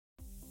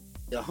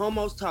the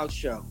Homos Talk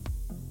Show.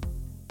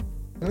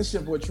 And it's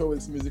your boy Troy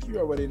with music. You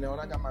already know,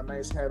 and I got my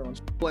nice hat on.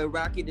 Boy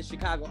Rocky, the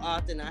Chicago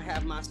author, and I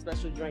have my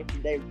special drink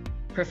today.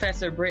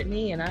 Professor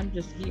Brittany, and I'm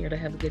just here to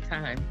have a good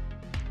time.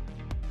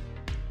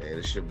 And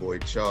it's your boy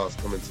Charles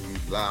coming to you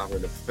live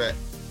in effect.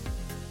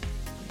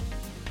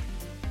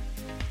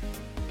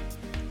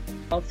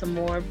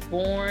 Baltimore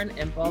born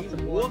and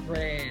Baltimore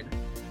bred.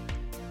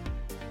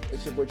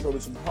 It's your boy Troy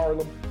from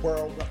Harlem,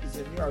 world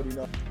representing. You already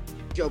know.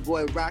 Your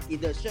boy Rocky,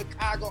 the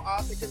Chicago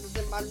author, because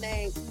it's in my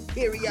name.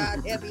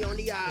 Period. Heavy on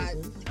the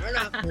eyes. Turn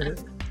up.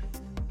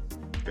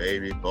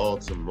 Baby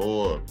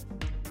Baltimore.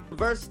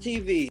 Verse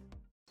TV.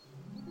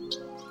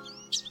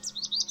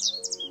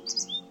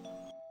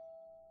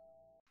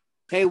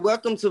 Hey,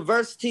 welcome to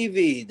Verse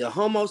TV, the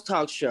Homos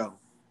Talk Show.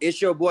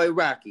 It's your boy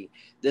Rocky,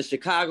 the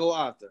Chicago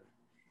author.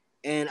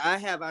 And I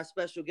have our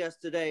special guest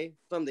today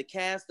from the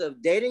cast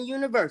of Dating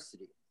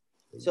University.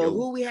 So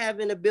who we have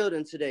in the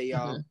building today,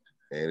 y'all?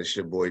 And it's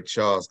your boy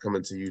Charles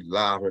coming to you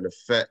live in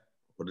effect.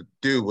 What it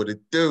do? What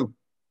it do?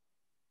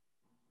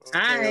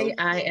 Hi,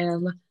 I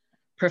am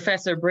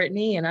Professor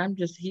Brittany, and I'm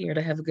just here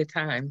to have a good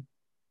time.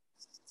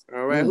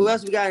 All right, who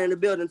else we got in the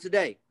building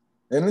today?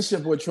 And it's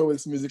your boy Troy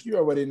with music. You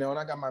already know, and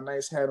I got my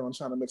nice hat on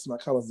trying to mix my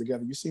colors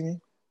together. You see me?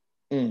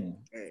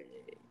 Hey.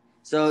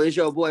 So it's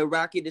your boy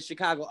Rocky, the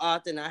Chicago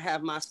author, and I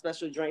have my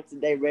special drink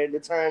today ready to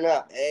turn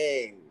up.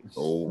 Hey.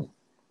 Oh.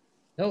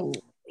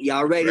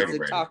 Y'all ready to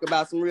talk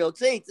about some real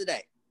tea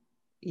today?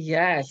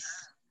 Yes.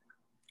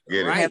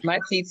 Get I have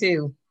my tea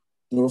too.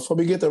 Before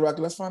we get to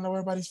Rocky, let's find out where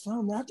everybody's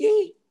from, Rocky.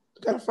 We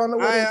gotta find out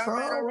where they're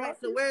from. All right.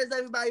 So where is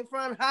everybody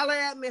from? Holla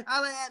at me.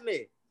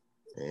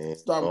 And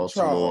Start with Baltimore,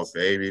 Charles.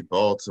 baby,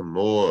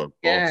 Baltimore.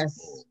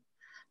 Yes.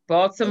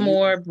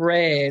 Baltimore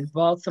bred,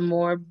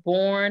 Baltimore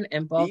born,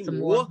 and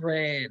Baltimore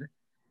bred.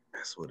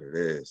 That's what it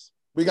is.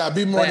 We got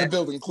B more in the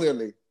building,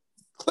 clearly.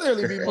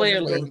 Clearly be more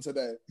in the building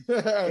today.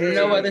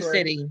 No other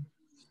city.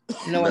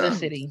 No other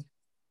city.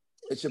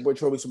 It's your boy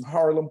Troy from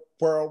Harlem,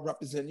 world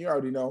representing. You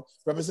already know.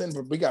 Representing,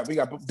 but we got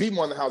B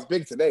more in the house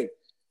big today.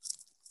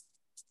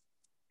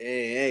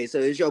 Hey, so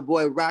it's your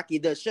boy Rocky,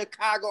 the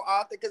Chicago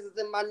author, because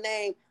it's in my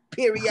name.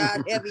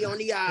 Period. Heavy on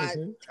the eyes.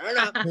 Turn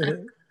up.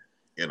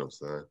 Get him,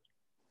 son.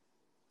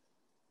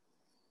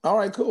 All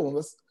right,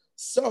 cool.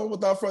 So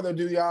without further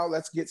ado, y'all,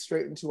 let's get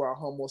straight into our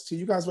homos tea.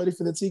 You guys ready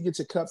for the tea? Get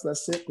your cups.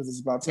 Let's sip because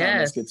it's about time.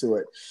 Let's get to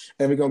it.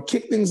 And we're going to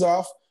kick things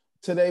off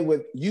today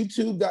with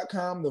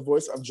youtube.com, the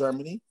voice of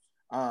Germany.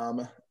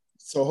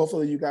 So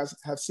hopefully you guys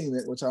have seen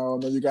it, which I don't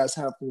know you guys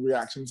have the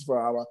reactions for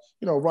our,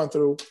 run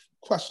through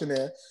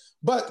questionnaire.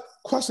 But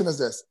question is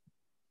this.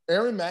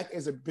 Aaron Mack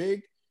is a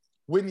big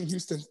Whitney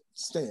Houston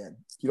stan.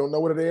 If you don't know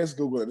what it is,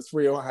 Google it. It's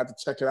real. I had to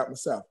check it out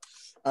myself.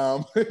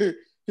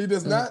 He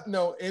does not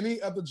know any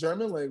of the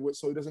German language,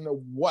 so he doesn't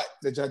know what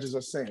the judges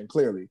are saying,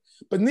 clearly.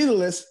 But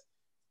nevertheless,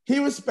 he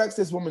respects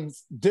this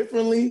woman's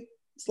differently,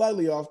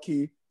 slightly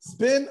off-key,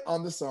 spin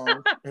on the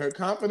song, and her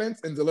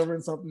confidence in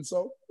delivering something.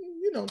 So,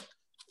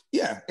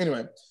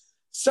 anyway.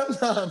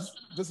 Sometimes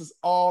this is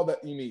all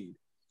that you need.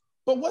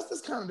 But what's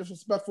this kind of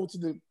disrespectful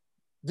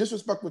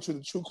to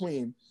the true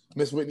queen,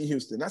 Miss Whitney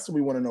Houston? That's what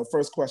we want to know.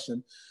 First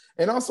question.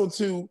 And also,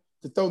 to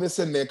throw this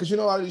in there, because a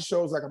lot of these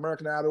shows like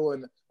American Idol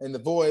and The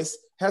Voice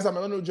has our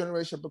millennial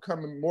generation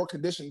becoming more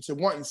conditioned to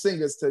wanting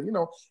singers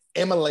to,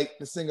 emulate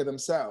the singer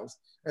themselves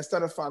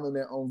instead of finding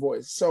their own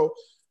voice. So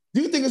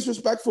do you think it's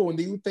respectful, and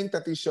do you think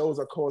that these shows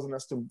are causing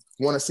us to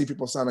want to see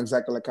people sound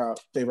exactly like our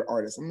favorite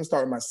artists? I'm going to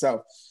start with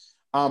myself.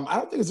 I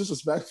don't think it's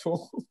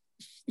disrespectful.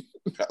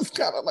 That's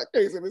kind of like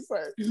crazy to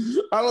say.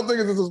 I don't think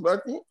it's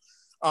disrespectful.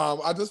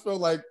 I just feel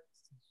like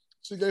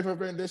she gave her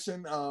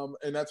rendition,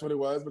 and that's what it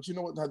was. But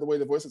the way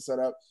The Voice is set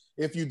up,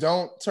 if you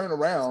don't turn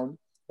around,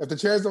 if the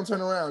chairs don't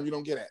turn around, you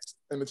don't get it.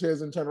 And the chairs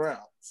didn't turn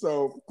around.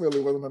 So clearly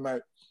it wasn't the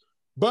night.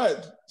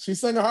 But she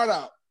sang her heart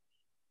out.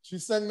 She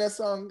sang that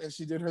song and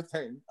she did her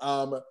thing.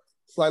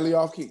 Slightly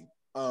off key.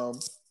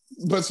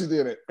 But she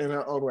did it in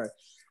her own way.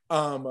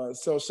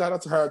 So shout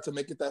out to her to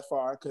make it that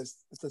far, because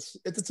it's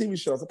a TV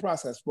show. It's a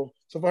process.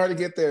 So for her to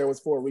get there, it was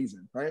for a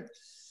reason, right?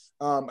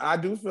 I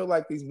do feel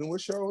like these newer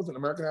shows and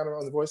American Idol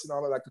and The Voice and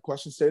all that, like the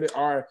question stated,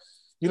 are,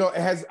 it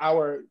has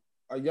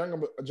a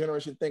younger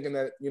generation thinking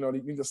that, you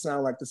need to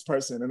sound like this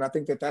person. And I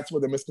think that that's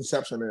where the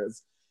misconception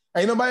is.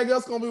 Ain't nobody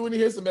else going to be Whitney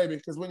Houston, baby,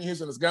 because Whitney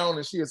Houston is gone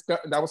and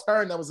that was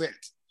her and that was it.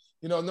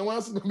 No one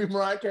else is going to be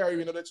Mariah Carey.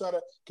 They try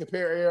to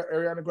compare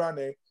Ariana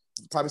Grande.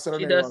 Probably said her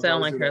name wrong. She does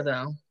sound like her,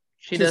 though.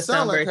 She does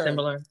sound very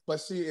similar.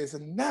 But she is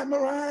not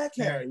Mariah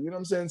Carey. You know what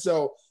I'm saying?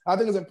 So I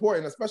think it's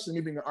important, especially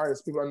me being an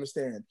artist, people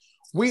understand.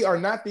 We are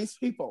not these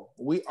people.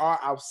 We are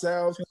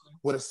ourselves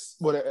with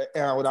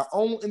our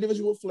own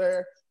individual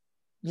flair,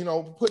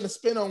 putting a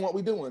spin on what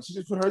we're doing. She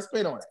just put her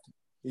spin on it.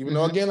 Even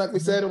though, again, like we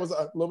said, it was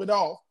a little bit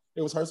off.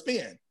 It was her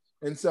spin.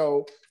 And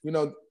so,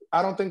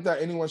 I don't think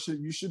that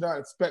you should not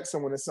expect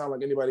someone to sound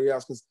like anybody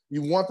else, because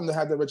you want them to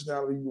have the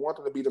originality, you want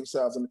them to be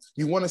themselves, and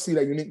you want to see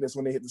that uniqueness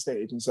when they hit the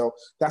stage. And so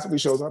that's what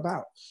these shows are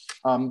about.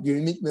 Your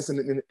uniqueness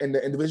and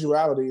the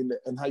individuality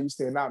and how you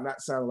stand out,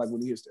 not sounding like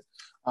Whitney Houston.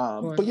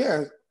 But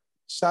yeah,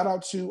 shout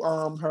out to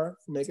her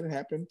for making it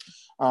happen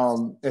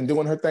and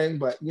doing her thing.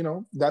 But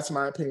that's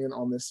my opinion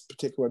on this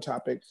particular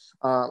topic.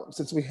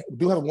 Since we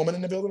do have a woman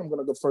in the building, I'm going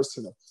to go first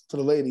to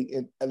the lady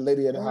in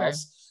the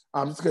house.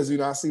 Just because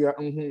I see her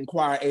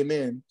choir,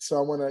 amen. So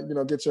I want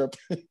to get your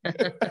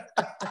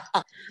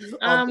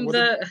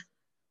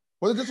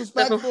was it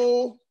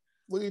disrespectful?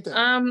 What do you think?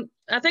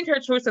 I think her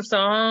choice of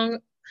song,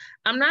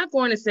 I'm not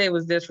going to say it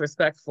was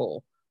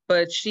disrespectful,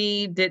 but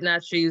she did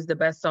not choose the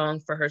best song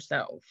for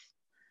herself.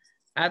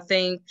 I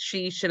think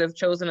she should have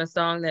chosen a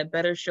song that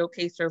better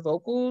showcased her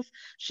vocals.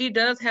 She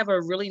does have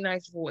a really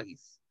nice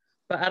voice,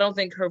 but I don't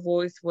think her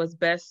voice was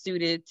best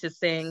suited to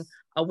sing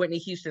a Whitney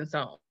Houston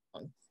song.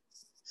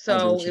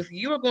 So if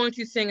you are going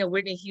to sing a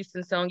Whitney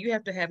Houston song, you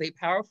have to have a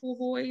powerful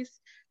voice.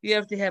 You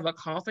have to have a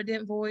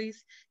confident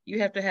voice. You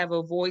have to have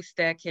a voice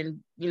that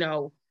can,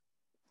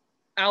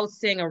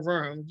 out-sing a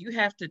room. You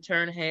have to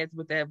turn heads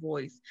with that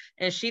voice.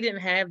 And she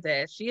didn't have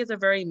that. She has a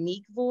very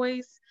meek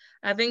voice.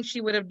 I think she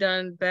would have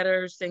done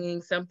better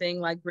singing something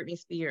like Britney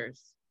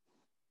Spears.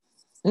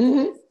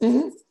 You're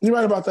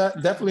right about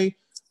that. Definitely,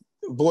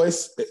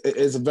 voice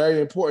is very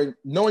important.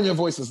 Knowing your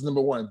voice is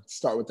number one.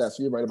 Start with that.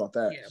 So you're right about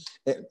that.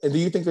 Yeah. And do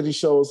you think that these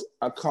shows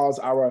cause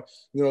our,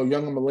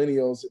 younger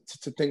millennials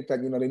to think that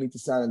they need to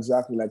sound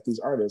exactly like these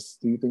artists?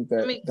 Do you think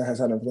that that has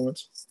had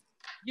influence?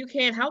 You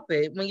can't help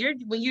it. When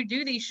you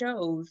do these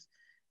shows,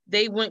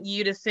 they want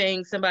you to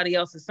sing somebody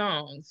else's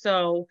song.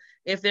 So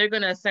if they're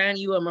going to assign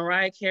you a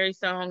Mariah Carey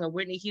song, a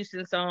Whitney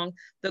Houston song,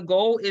 the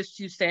goal is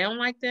to sound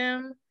like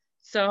them.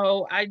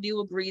 So I do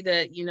agree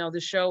that,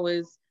 the show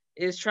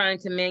is trying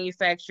to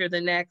manufacture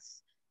the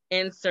next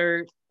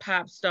insert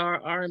pop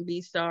star,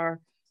 R&B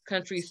star,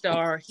 country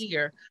star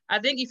here. I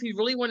think if you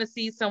really want to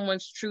see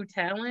someone's true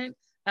talent,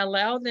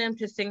 allow them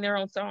to sing their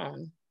own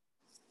song.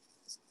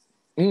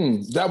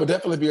 That would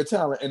definitely be a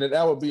talent, and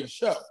that would be a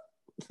show.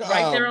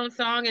 Write their own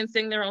song and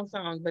sing their own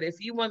song. But if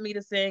you want me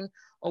to sing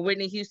a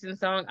Whitney Houston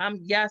song,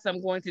 I'm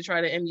going to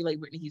try to emulate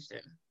Whitney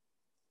Houston.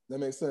 That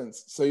makes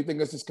sense. So you think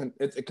it's just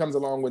it comes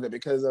along with it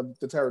because of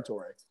the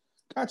territory?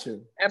 Gotcha.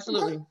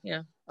 Absolutely, okay.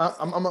 Yeah.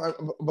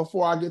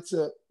 Before I get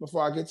to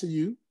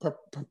you,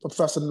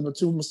 Professor number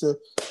 2, Mr.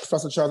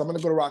 Professor Charles, I'm going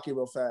to go to Rocky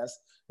real fast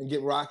and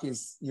get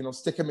Rocky's.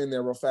 Stick him in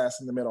there real fast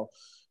in the middle.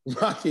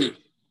 Rocky.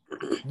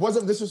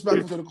 Wasn't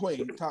disrespectful to the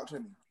Queen. Talk to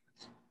me.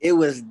 It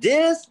was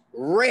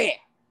disrespect.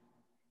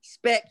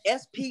 SPECK.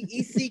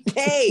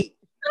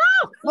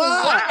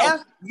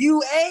 Wow.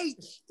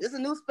 FUH. It's a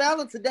new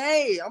spelling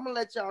today. I'm gonna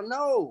let y'all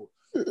know.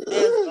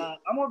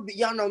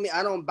 Y'all know me.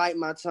 I don't bite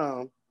my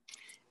tongue.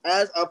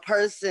 As a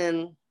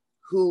person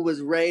who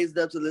was raised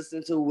up to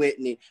listen to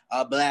Whitney,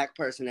 a Black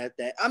person at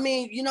that. I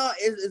mean,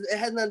 it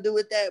has nothing to do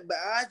with that. But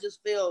I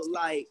just feel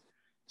like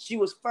she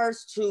was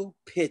first too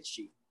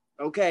pitchy.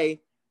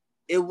 Okay.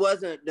 It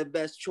wasn't the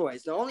best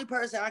choice. The only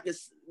person I could,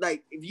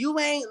 if you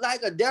ain't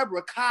like a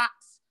Deborah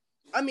Cox,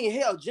 I mean,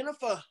 hell,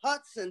 Jennifer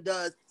Hudson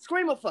does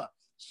Screamathon.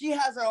 She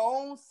has her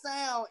own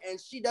sound, and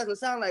she doesn't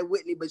sound like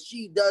Whitney, but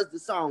she does the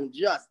song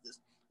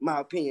justice, in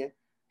my opinion.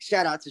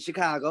 Shout out to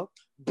Chicago.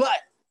 But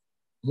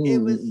it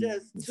was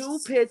just too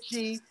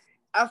pitchy.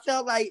 I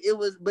felt like it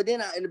was, but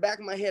then in the back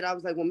of my head, I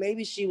was like, well,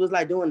 maybe she was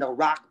like doing the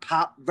rock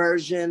pop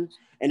version.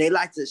 And they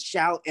like to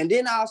shout. And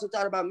then I also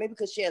thought about maybe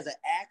because she has an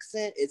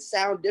accent, it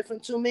sounds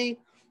different to me.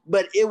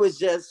 But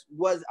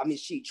it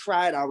she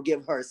tried. I would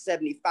give her a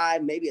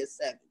 75, maybe a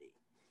 70.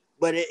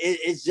 But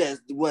it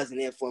just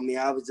wasn't it for me.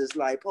 I was just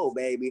like, oh,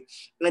 baby.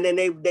 And then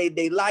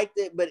they liked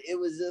it, but it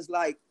was just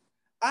like,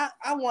 I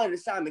wanted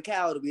Simon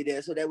Cowell to be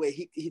there so that way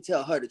he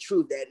tell her the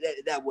truth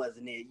that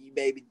wasn't it, you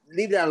baby.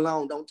 Leave that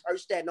alone. Don't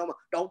touch that no more.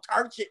 Don't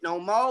touch it no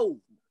more.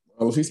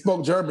 Well, if he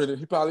spoke German,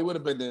 he probably would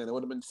have been there. It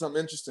would have been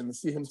something interesting to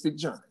see him speak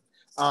German.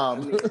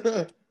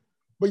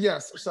 But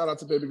yes, shout out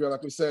to Baby Girl.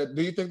 Like we said,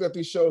 do you think that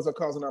these shows are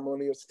causing our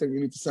millennials to think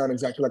we need to sound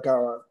exactly like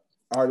our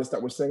artists that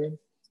we're singing?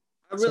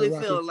 I really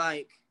feel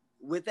like,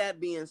 with that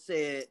being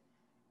said,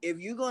 if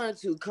you're going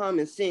to come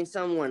and sing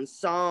someone's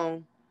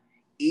song,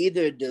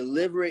 either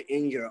deliver it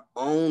in your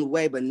own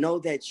way, but know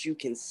that you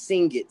can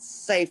sing it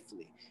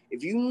safely.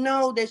 If you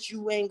know that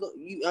you're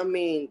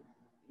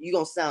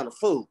gonna sound a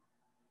fool.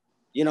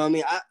 You know what I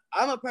mean?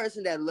 I'm a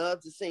person that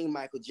loves to sing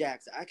Michael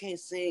Jackson. I can't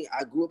sing.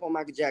 I grew up on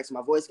Michael Jackson.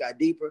 My voice got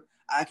deeper.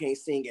 I can't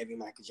sing every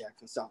Michael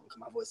Jackson song because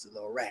my voice is a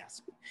little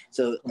raspy.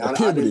 So I've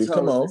been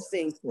told to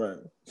sing. Right.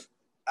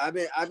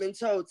 I've been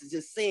told to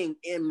just sing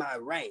in my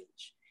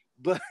range.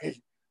 But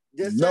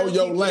know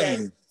your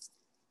lane.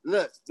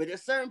 Look, but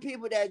there's certain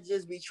people that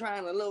just be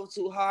trying a little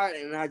too hard,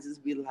 and I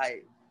just be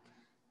like,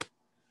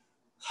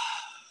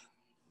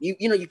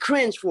 you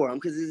cringe for them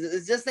because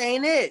it just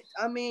ain't it.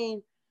 I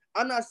mean,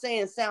 I'm not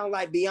saying sound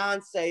like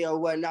Beyonce or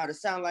whatnot, or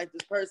sound like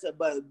this person,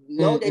 but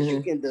know that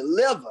you can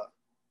deliver.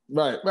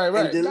 Right.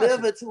 And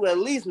deliver to at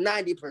least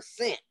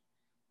 90%.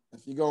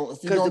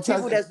 Because the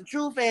people that's the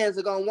true fans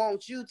are gonna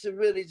want you to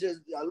really just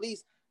at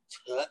least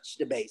touch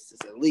the bases.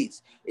 At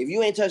least if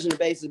you ain't touching the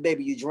bases,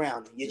 baby, you're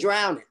drowning. You're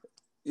drowning.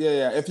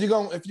 Yeah. If you're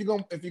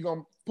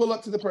gonna pull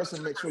up to the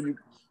person, make sure you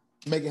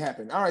make it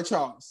happen. All right,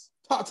 Charles,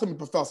 talk to me,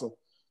 Professor.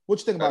 What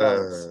you think about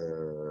all this?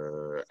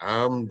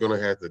 I'm gonna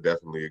have to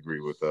definitely agree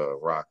with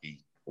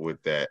Rocky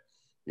with that.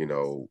 You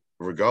know,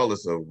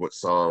 regardless of what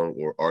song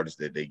or artist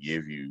that they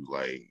give you,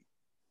 like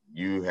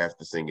you have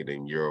to sing it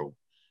in your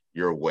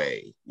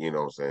way. You know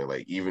what I'm saying?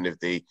 Like even if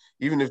they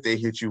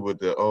hit you with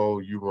the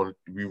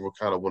we were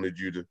kind of wanted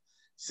you to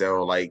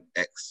sound like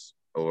X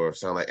or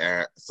sound like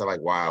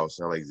Y or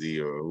sound like Z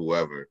or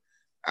whoever.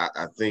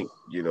 I think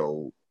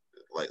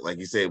like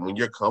you said, when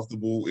you're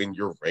comfortable in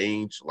your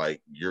range,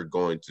 like you're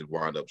going to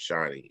wind up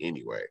shining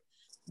anyway.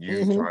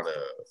 You trying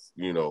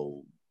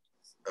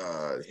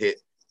to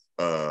hit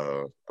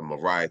a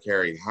Mariah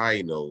Carey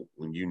high note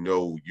when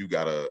you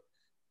got a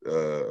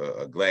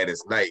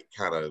Gladys Knight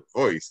kind of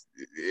voice.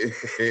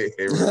 It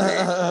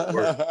really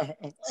work.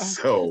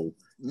 So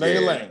know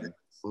your lane.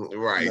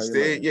 Right.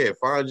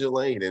 Find your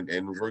lane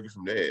and work it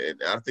from there.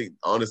 And I think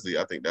honestly,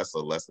 that's a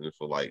lesson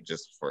for like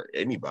just for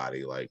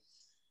anybody. Like,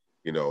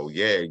 you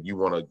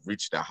want to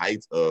reach the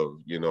heights of,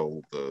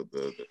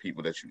 the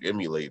people that you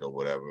emulate or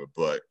whatever,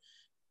 but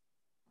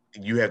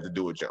you have to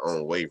do it your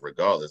own way,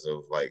 regardless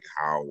of like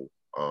how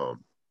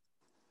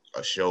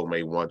a show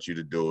may want you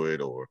to do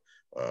it or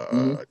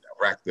a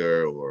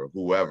director or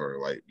whoever,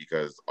 like,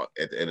 because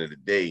at the end of the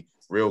day,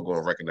 real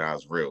gonna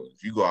recognize real.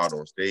 If you go out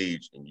on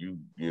stage and you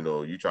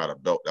try to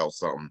belt out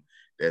something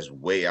that's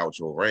way out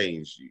your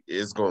range,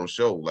 it's gonna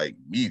show like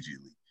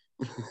immediately.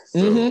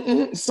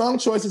 Song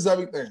choice is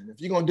everything. If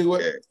you're gonna do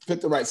it,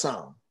 pick the right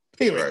song.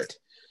 Period. Right.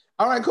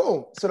 All right,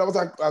 cool. So that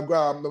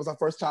was our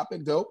first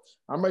topic. Dope.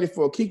 I'm ready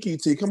for a Kiki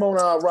T. Come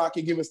on,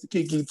 Rocky, give us the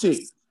Kiki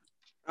T.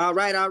 All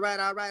right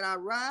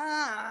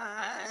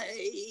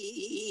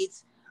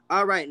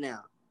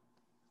now.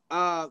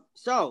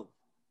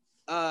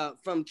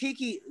 From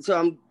Kiki, so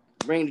I'm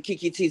bringing the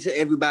Kiki T to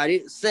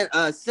everybody.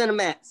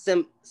 Sematics.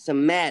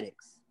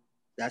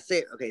 That's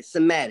it. Okay,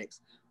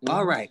 sematics.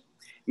 All right.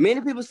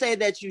 Many people say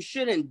that you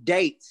shouldn't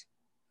date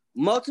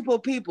multiple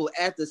people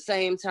at the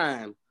same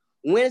time.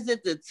 When is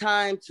it the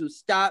time to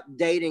stop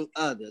dating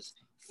others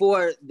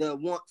for the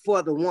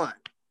one?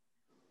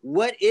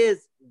 What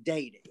is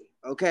dating?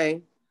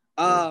 Okay.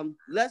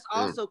 Let's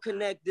also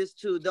connect this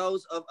to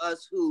those of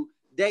us who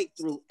date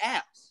through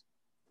apps.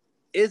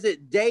 Is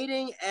it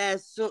dating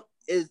as soon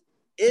is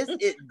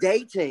it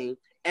dating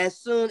as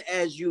soon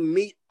as you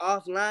meet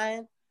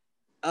offline?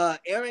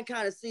 Aaron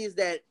kind of sees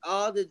that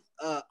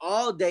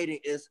all dating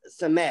is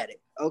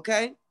somatic.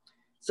 Okay,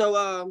 so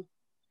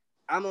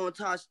I'm gonna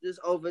toss this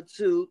over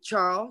to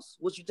Charles.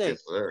 What you think?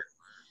 Yes, sir.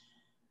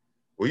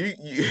 Well,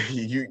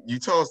 you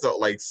tossed out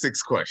like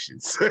 6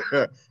 questions.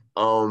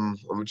 I'm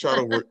gonna try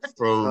to work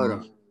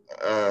from.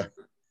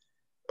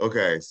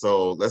 Okay,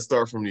 so let's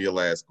start from your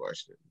last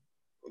question.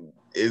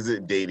 Is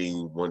it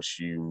dating once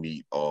you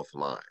meet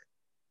offline?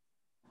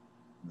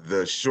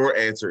 The short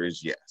answer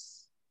is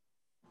yes,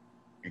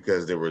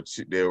 because there were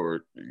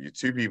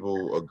two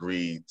people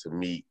agreed to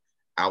meet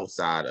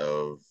outside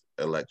of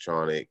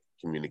electronic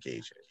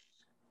communication.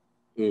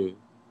 You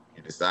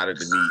decided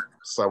to meet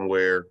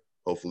somewhere,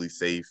 hopefully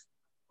safe,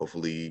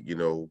 hopefully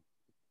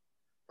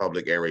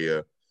public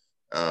area,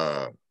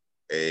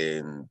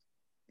 and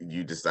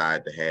you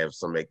decide to have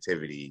some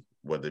activity,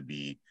 whether it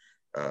be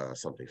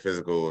something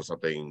physical or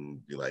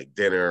something like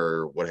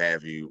dinner, what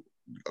have you,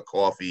 a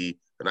coffee,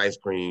 an ice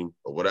cream,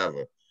 or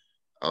whatever.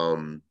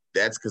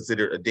 That's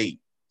considered a date.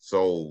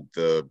 So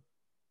the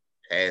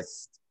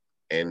past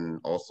and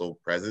also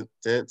present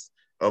tense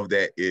of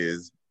that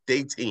is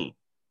dating.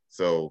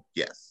 So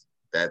yes,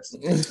 that's.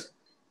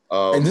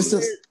 And this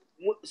is.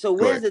 So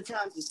when's the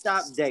time to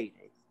stop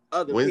dating?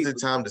 When's the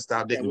time to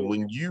stop dating?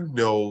 When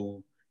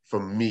for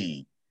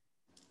me,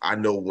 I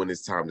know when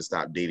it's time to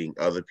stop dating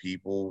other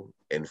people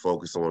and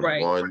focus on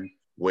one,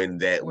 when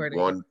that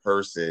one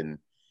person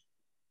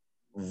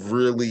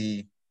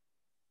really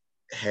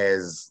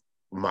has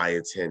my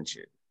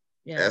attention.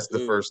 Yeah. That's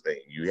the first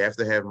thing. You have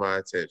to have my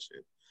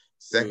attention.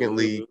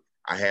 Secondly,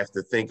 I have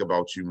to think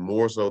about you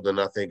more so than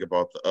I think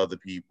about the other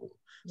people.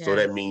 Yeah. So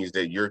that means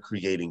that you're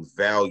creating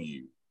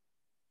value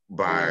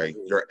by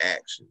your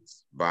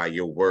actions, by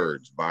your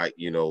words, by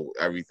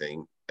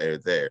everything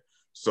there.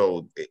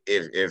 So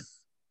if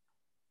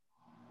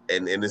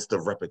it's the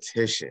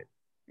repetition,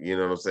 you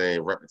know what I'm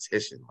saying?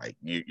 Repetition, like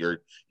your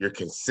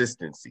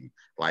consistency.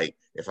 Like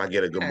if I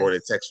get a good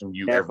morning text from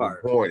you every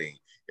morning,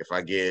 if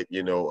I get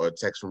a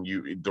text from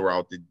you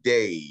throughout the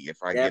day, if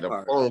I get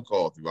a phone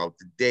call throughout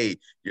the day,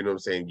 you know what I'm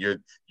saying?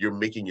 You're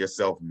making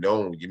yourself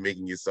known. You're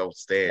making yourself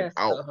stand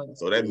out.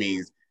 So that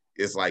means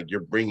it's like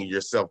you're bringing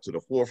yourself to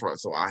the forefront.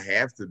 So I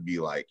have to be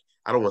like,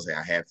 I don't want to say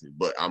I have to,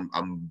 but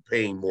I'm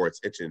paying more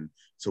attention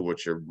to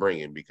what you're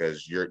bringing,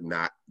 because you're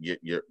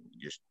here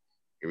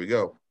we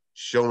go,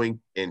 showing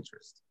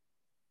interest.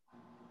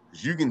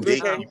 You can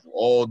date people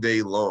all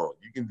day long.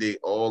 You can date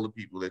all the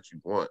people that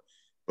you want,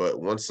 but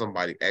once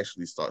somebody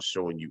actually starts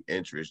showing you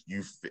interest,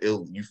 you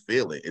feel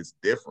it. It's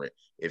different.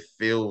 It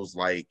feels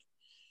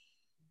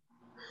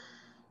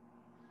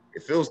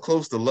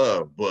close to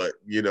love, but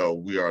we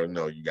already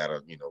know you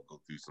gotta go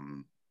through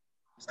some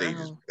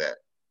stages with that.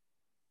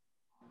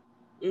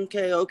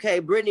 Okay,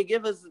 Brittany,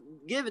 give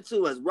it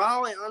to us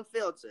raw and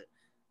unfiltered.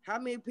 how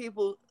many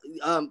people?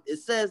 It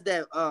says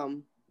that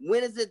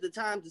when is it the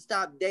time to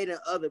stop dating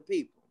other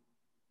people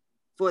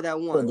for that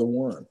one? For the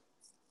one.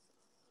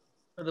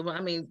 For the one.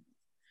 I mean,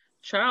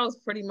 Charles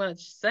pretty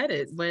much said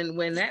it.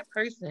 When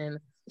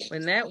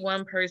that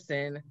one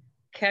person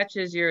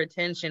catches your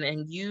attention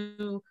and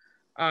you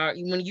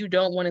when you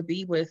don't want to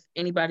be with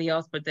anybody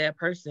else but that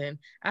person.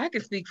 I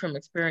can speak from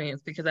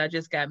experience because I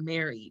just got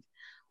married.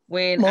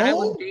 When I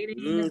was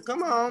dating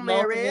come on,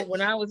 married.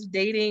 When I was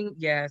dating,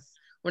 yes.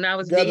 When I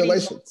was dating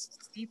multiple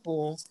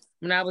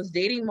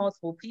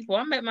people,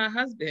 I met my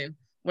husband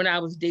when I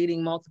was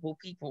dating multiple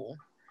people.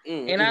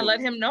 And I let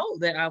him know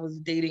that I was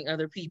dating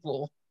other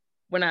people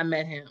when I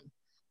met him.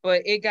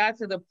 But it got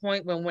to the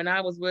point when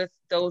I was with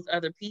those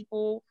other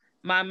people,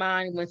 my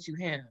mind went to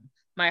him.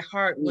 My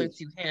heart went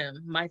to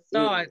him. My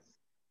thoughts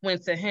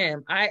went to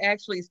him. I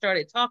actually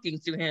started talking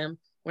to him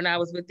when I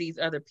was with these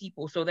other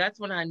people. So that's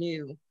when I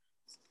knew,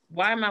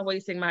 why am I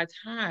wasting my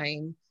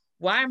time?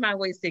 Why am I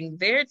wasting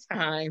their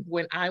time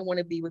when I want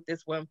to be with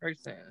this one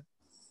person?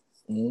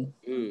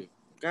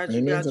 Got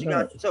you.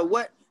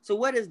 So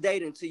what is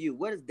dating to you?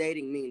 What does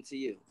dating mean to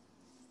you?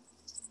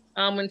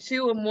 When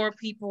two or more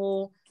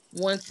people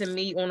want to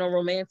meet on a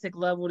romantic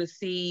level to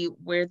see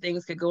where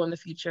things could go in the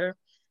future,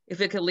 if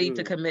it could lead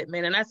to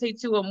commitment. And I say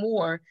two or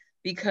more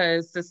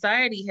because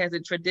society has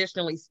it,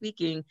 traditionally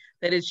speaking,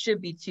 that it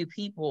should be two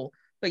people.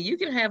 But you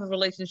can have a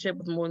relationship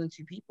with more than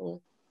two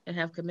people and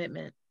have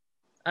commitment.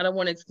 I don't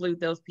want to exclude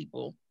those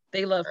people.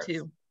 They love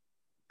too.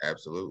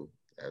 Absolutely.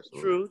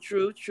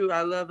 True.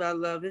 I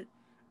love it.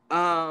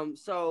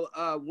 So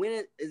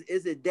when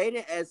is it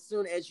dating as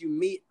soon as you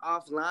meet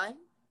offline?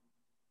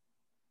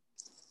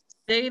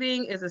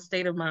 Dating is a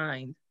state of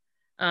mind.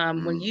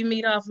 When you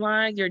meet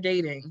offline, you're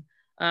dating.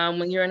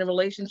 When you're in a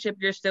relationship,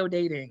 you're still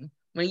dating.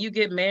 When you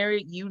get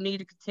married, you need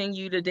to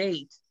continue to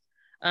date.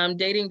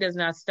 Dating does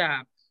not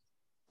stop.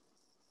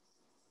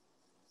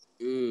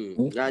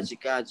 Gotcha.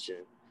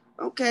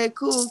 Okay,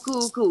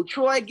 cool.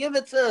 Troy, give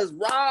it to us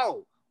raw.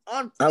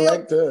 I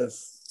like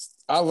this.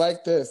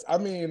 I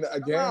mean,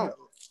 again,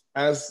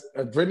 as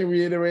Brittany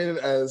reiterated,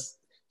 as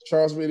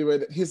Charles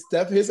reiterated,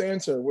 his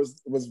answer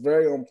was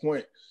very on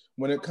point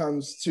when it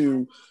comes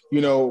to,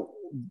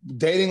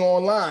 dating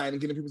online and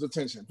getting people's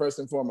attention, first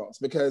and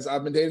foremost, because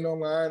I've been dating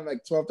online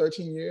like 12,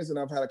 13 years and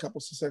I've had a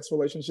couple successful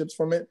relationships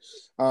from it.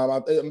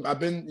 I've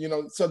been,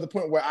 to the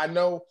point where I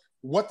know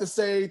what to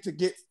say to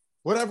get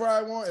whatever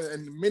I want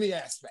in many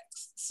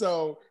aspects.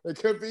 So it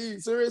could be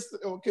serious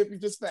or it could be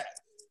just that.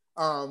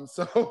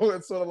 So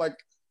it's sort of like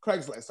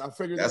Craigslist. I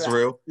figured that's it out.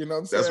 real. You know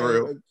what I'm that's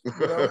saying?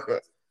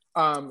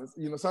 Real.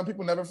 Some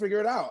people never figure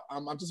it out.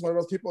 I'm just one of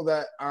those people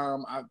that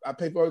I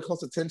pay very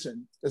close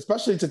attention,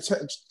 especially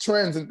to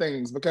trends and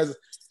things, because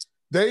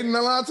dating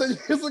a lot 10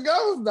 years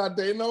ago is not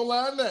dating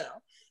online now.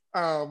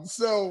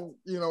 So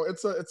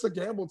it's a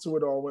gamble to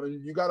it all. When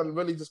you got to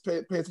really just pay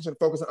attention,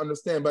 focus, and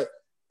understand, but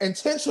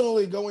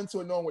intentionally go into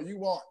it knowing what you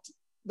want.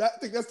 I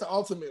think that's the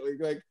ultimately,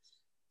 like,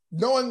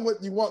 knowing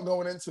what you want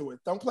going into it.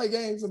 Don't play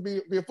games and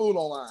be a fool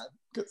online,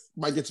 because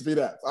might get you beat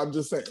up. I'm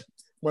just saying.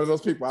 One of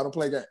those people. I don't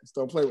play games.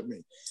 Don't play with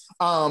me.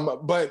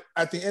 But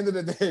at the end of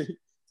the day,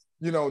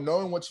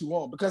 knowing what you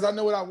want, because I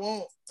know what I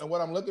want and what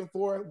I'm looking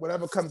for.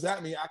 Whatever comes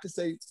at me, I could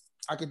say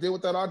I could deal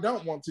with that. Or I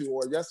don't want to,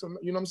 or yes, or no,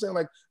 you know what I'm saying.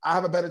 Like, I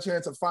have a better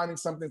chance of finding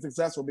something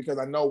successful because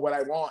I know what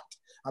I want.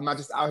 I'm not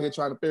just out here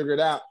trying to figure it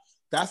out.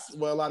 That's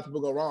where a lot of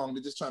people go wrong.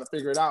 They're just trying to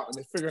figure it out, and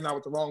they're figuring out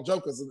with the wrong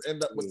jokers and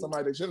end up with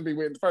somebody they shouldn't be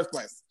with in the first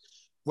place.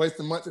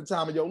 Wasting months and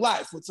time of your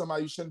life with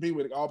somebody you shouldn't be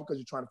with, all because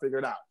you're trying to figure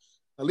it out.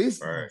 At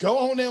least go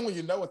on in when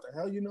you know what the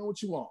hell you know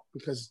what you want,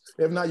 because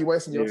if not, you're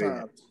wasting your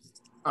time.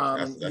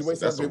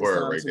 That's a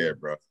word right there,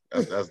 bro.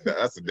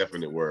 That's a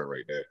definite word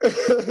right there.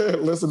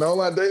 Listen,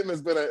 online dating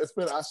has been I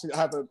should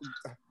have a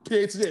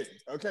PhD,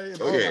 okay?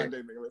 Online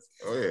dating.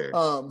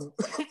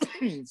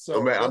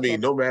 So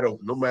no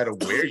matter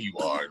where you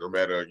are, no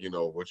matter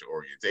what your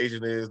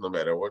orientation is, no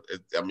matter what,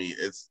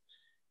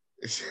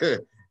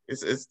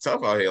 it's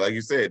tough out here. Like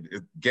you said,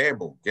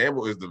 gamble.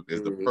 Gamble is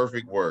the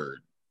perfect word,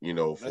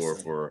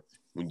 for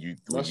when you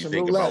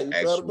think about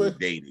actual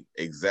dating.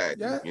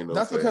 Exactly. Yeah,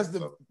 that's because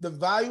the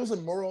values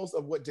and morals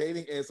of what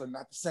dating is are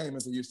not the same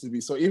as it used to be.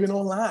 So even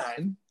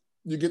online,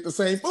 you get the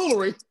same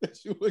foolery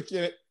that you would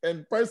get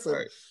in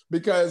person,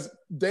 because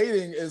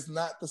dating is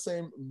not the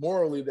same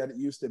morally that it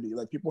used to be.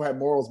 Like, people had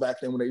morals back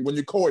then when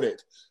you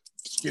courted.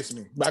 Excuse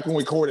me, back when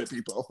we courted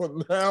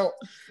people. Now,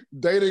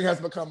 dating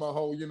has become a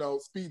whole,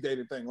 speed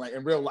dating thing, like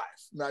in real life,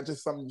 not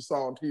just something you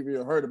saw on TV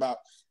or heard about.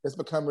 It's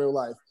become real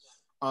life.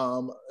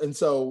 And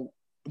so,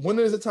 when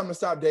is it time to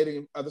stop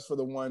dating others for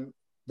the one?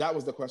 That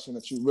was the question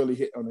that you really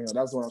hit on there.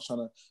 That's what I was trying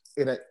to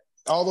get at.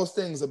 All those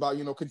things about,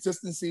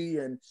 consistency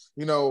and,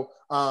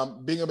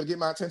 being able to get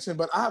my attention.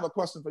 But I have a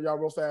question for y'all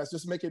real fast.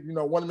 Just make it,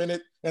 1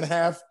 minute and a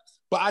half.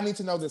 But I need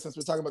to know this, since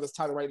we're talking about this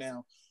title right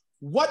now.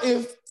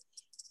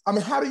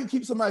 How do you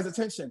keep somebody's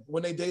attention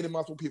when they dated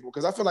multiple people?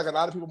 Because I feel like a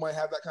lot of people might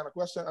have that kind of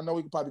question. I know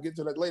we could probably get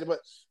to that later, but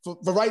for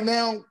right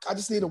now, I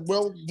just need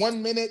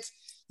 1 minute.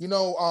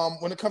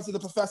 When it comes to the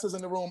professors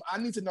in the room, I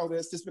need to know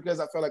this, just because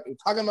I feel like we're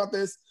talking about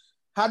this.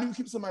 how do you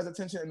keep somebody's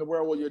attention in the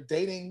world where they're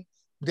dating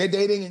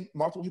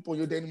multiple people,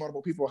 you're dating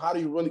multiple people? How do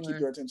you really keep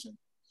their attention?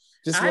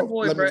 I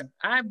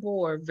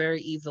bore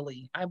very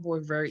easily.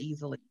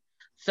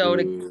 So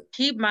to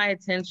keep my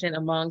attention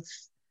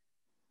amongst,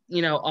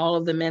 all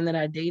of the men that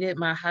I dated,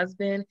 my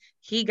husband,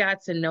 he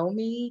got to know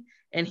me,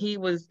 and he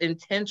was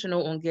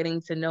intentional on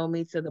getting to know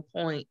me to the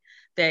point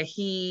that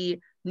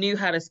he knew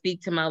how to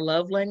speak to my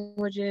love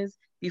languages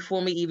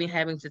before me even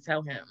having to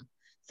tell him.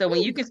 So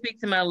when you can speak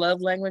to my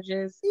love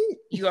languages,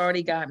 you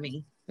already got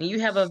me. When you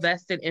have a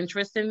vested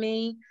interest in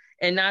me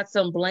and not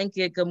some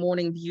blanket good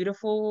morning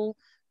beautiful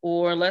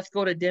or let's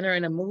go to dinner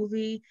and a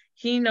movie,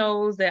 he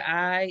knows that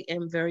I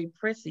am very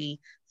prissy.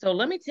 So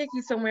let me take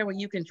you somewhere where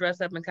you can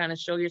dress up and kind of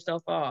show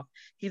yourself off.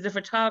 He's a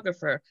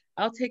photographer.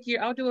 I'll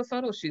do a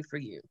photo shoot for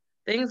you.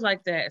 Things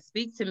like that.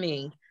 Speak to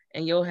me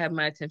and you'll have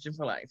my attention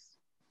for life.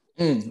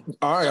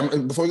 All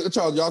right, before we get to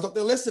Charles, y'all up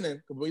there listening,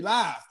 because we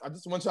live. I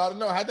just want y'all to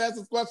know. I had to ask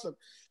this question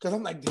because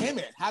I'm like, damn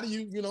it. How do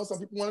you, some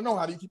people want to know,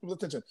 how do you keep people's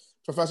attention?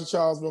 Professor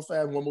Charles, real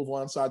fast, we'll move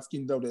on. So I just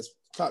keep doing this.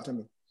 Talk to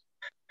me.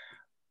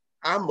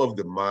 I'm of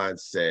the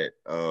mindset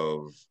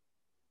of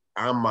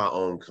I'm my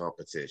own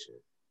competition.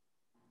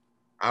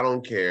 I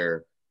don't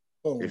care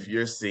if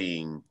you're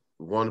seeing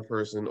one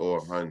person or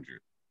 100.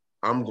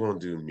 I'm going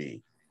to do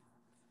me.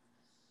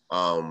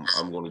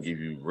 I'm going to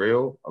give you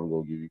real. I'm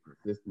going to give you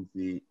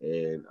consistency,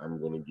 and I'm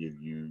going to give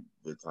you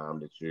the time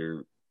that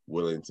you're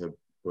willing to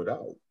put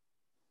out.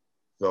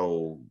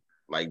 So,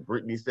 like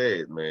Brittany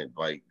said, man,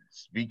 like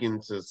speaking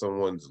to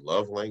someone's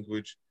love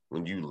language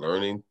when you're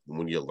learning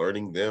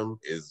them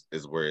is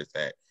where it's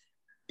at.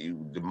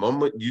 The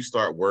moment you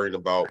start worrying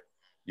about,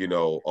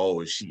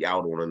 is she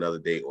out on another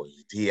date, or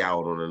is he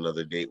out on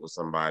another date with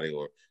somebody,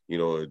 or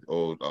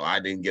I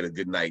didn't get a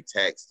good night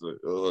text,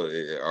 or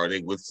are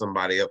they with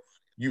somebody else?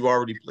 You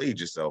already played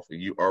yourself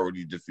and you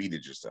already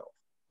defeated yourself.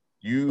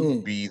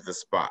 You be the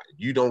spot.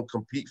 You don't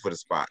compete for the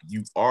spot.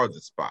 You are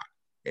the spot.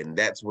 And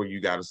that's where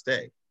you got to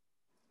stay.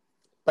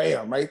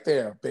 Bam, right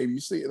there, baby. You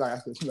see,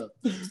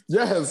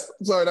 yes.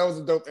 Sorry, that was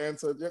a dope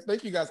answer.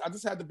 Thank you, guys. I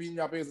just had to be in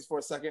your business for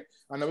a second.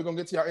 I know we're going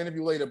to get to your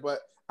interview later, but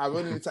I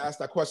really need to ask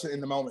that question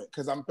in the moment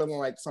because I'm feeling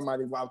like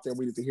somebody out there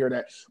waited to hear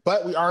that.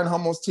 But we are in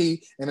Homos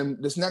Tea, and then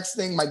this next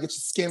thing might get your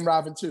skin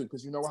raven too,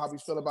 because you know how we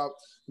feel about,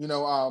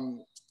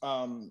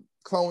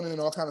 cloning and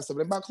all kind of stuff.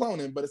 It's about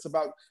cloning, but it's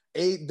about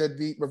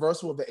the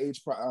reversal of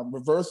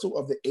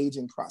the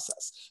aging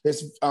process.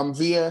 It's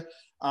via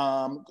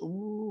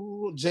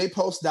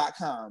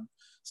jpost.com.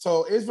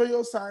 So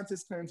Israel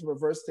scientists claim to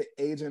reverse the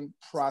aging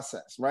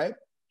process, right?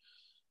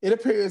 It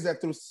appears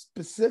that through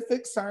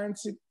specific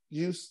scientific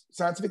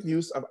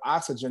use of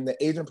oxygen,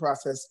 the aging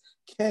process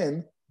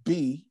can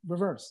be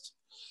reversed.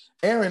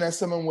 Aaron, as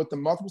someone with the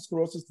multiple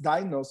sclerosis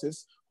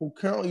diagnosis who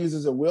currently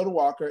uses a wheeled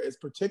walker, is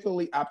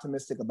particularly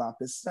optimistic about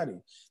this study.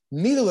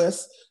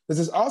 Nevertheless, this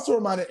has also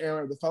reminded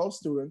Aaron of the fellow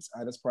students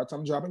at his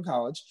part-time job in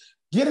college,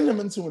 getting him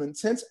into an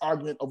intense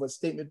argument over a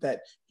statement that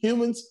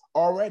humans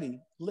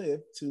already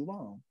live too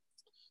long.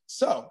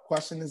 So,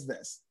 question is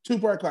this,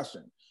 two-part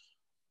question.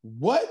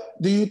 What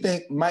do you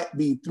think might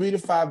be 3 to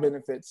 5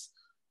 benefits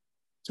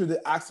to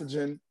the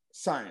oxygen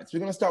science? We're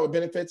going to start with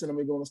benefits, and then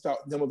we'll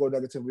go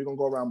negative. We're going to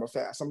go around real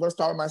fast. So I'm going to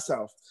start with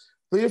myself.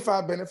 3 to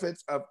 5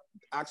 benefits of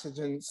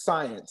oxygen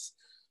science.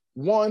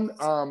 1,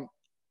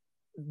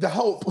 the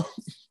hope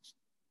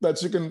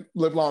that you can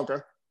live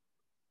longer,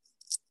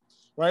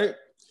 right?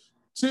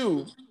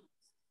 2,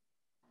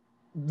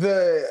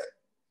 the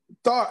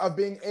thought of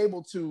being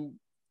able to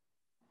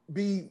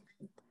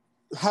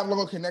have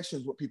longer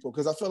connections with people,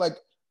 because I feel like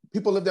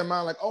people live their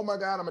mind like, oh my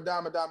God, I'm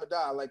gonna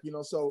die. Like,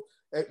 so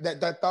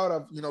that thought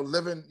of,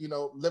 living in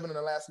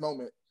the last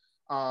moment,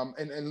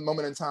 and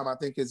moment in time, I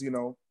think is an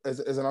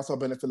also a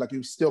benefit. Like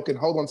you still can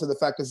hold on to the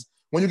fact, because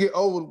when you get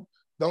old,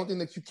 the only thing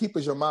that you keep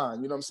is your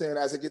mind. You know what I'm saying?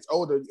 As it gets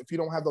older, if you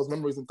don't have those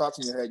memories and thoughts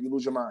in your head, you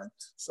lose your mind.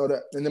 So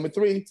and number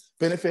 3,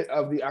 benefit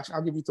of the oxygen,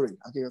 I'll give you 3.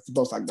 I think that's the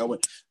most I can go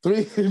with.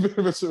 3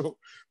 beneficial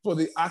for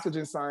the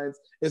oxygen science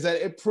is that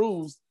it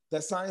proves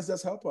that science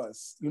does help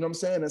us. You know what I'm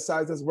saying? And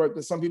science does work.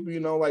 There's some people,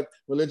 like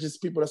religious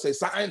people that say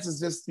science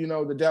is just,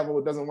 the devil,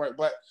 it doesn't work.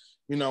 But,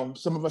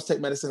 some of us take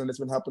medicine and it's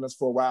been helping us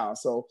for a while.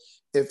 So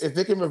if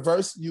it can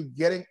reverse you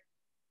getting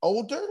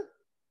older,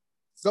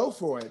 go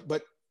for it.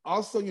 But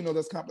also,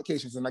 there's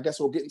complications. And I guess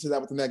we'll get into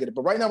that with the negative.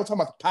 But right now we're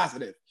talking about the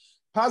positive.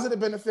 Positive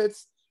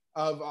benefits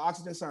of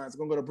oxygen science. I'm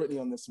going to go to Brittany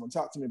on this one.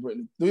 Talk to me,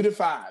 Brittany. 3 to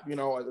 5,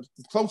 as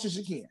close as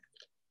you can.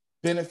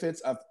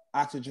 Benefits of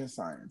oxygen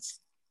science.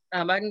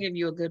 I can give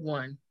you a good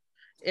one.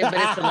 But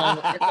it's a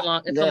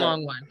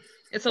long one.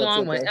 It's a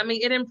long one. I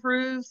mean, it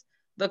improves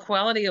the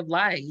quality of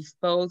life,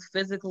 both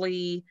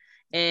physically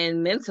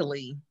and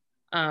mentally.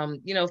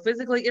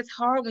 Physically, it's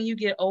hard when you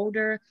get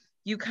older.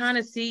 You kind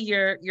of see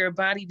your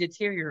body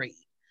deteriorate,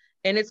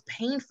 and it's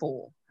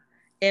painful,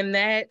 and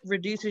that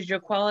reduces your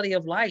quality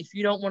of life.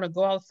 You don't want to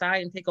go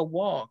outside and take a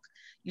walk.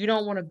 You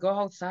don't want to go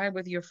outside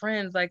with your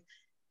friends. Like,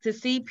 to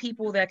see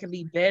people that can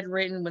be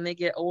bedridden when they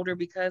get older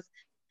because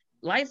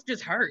life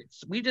just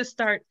hurts. We just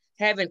start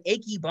having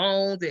achy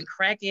bones and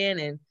cracking,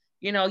 and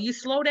you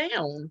slow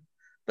down.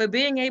 But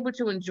being able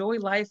to enjoy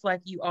life like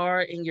you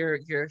are in your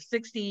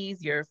 60s,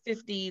 your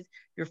 50s,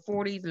 your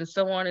 40s, and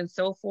so on and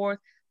so forth,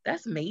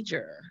 that's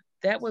major.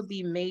 That would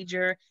be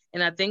major.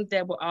 And I think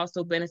that will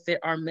also benefit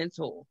our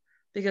mental.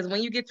 Because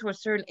when you get to a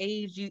certain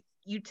age,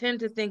 you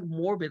tend to think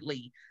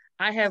morbidly.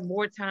 I have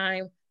more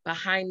time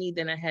behind me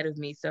than ahead of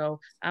me, so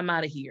I'm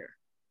out of here.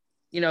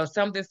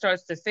 Something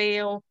starts to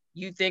fail,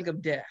 you think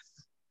of death.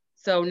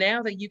 So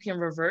now that you can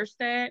reverse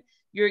that,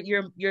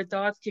 your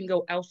thoughts can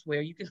go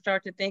elsewhere. You can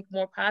start to think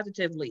more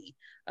positively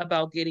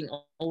about getting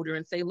older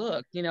and say,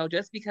 look,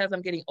 just because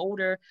I'm getting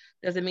older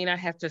doesn't mean I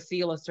have to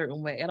feel a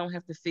certain way. I don't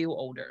have to feel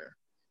older.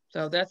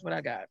 So that's what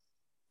I got.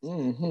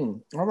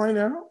 Mm-hmm. All right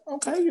now.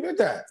 Okay, you did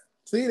that.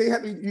 See, they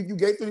have you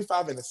gave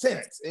 35 in a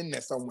sentence in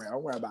there somewhere.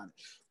 Don't worry about it.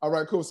 All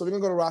right, cool. So we're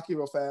gonna go to Rocky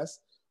real fast.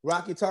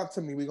 Rocky, talk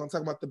to me. We're gonna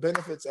talk about the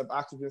benefits of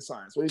oxygen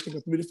science. What do you think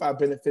of 3 to 5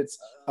 benefits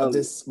of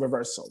this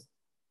reversal?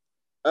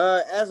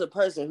 As a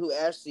person who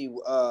actually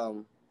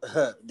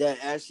that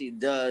actually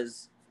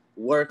does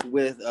work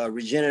with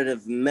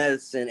regenerative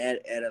medicine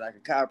at like a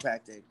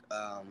chiropractic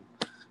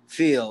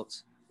field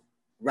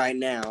right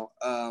now,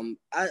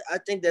 I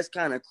think that's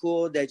kind of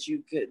cool that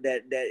you could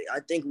that I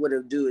think what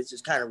it'll do is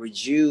just kind of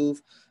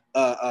rejuve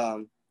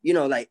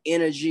like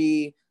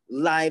energy,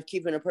 life,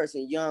 keeping a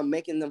person young,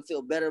 making them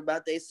feel better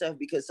about themselves,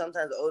 because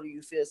sometimes the older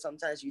you feel,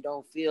 sometimes you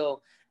don't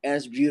feel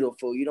as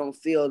beautiful. You don't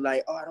feel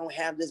like, oh, I don't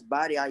have this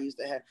body I used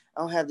to have.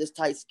 I don't have this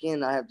tight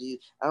skin I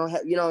don't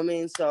have, you know what I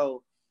mean?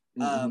 So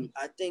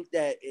I think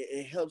that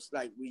it helps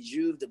like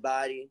rejuve the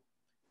body,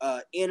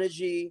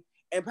 energy,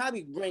 and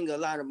probably bring a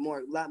lot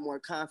more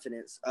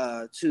confidence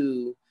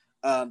to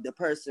the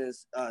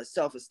person's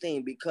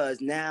self-esteem,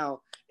 because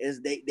now is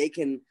they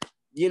can,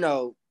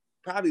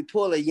 probably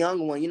pull a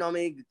young one,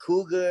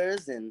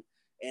 cougars and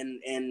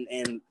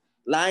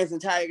lions and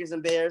tigers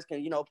and bears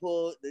can,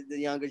 pull the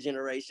younger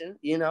generation,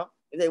 if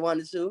they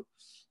wanted to.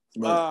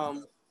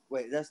 Right.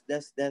 Wait, that's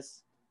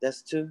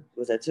 2.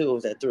 Was that 2 or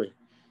was that 3?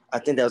 I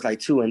think that was like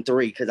 2 and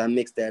 3 because I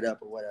mixed that up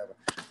or whatever.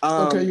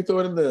 Okay, you throw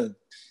it in there.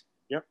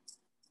 Yep.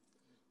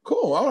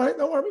 Cool. All right,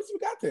 no worries. We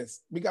got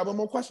this. We got one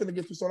more question to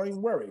get through, so don't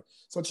even worry.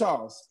 So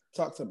Charles,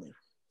 talk to me.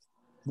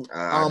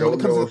 I don't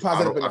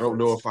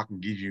know if I can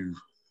give you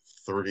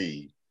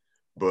 3,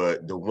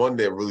 but the one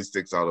that really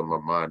sticks out in my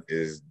mind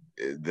is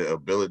the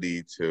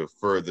ability to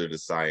further the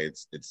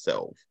science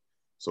itself.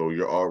 So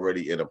you're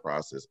already in a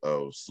process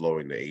of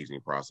slowing the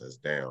aging process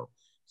down.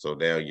 So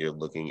now you're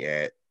looking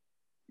at,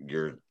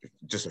 you're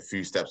just a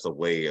few steps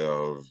away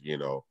of,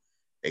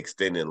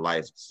 extending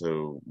life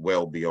to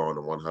well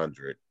beyond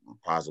 100,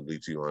 possibly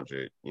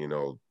 200,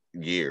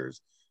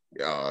 years.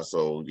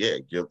 So yeah,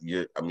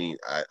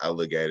 I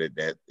look at it,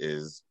 that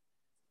is,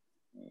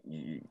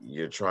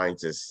 you're trying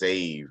to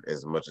save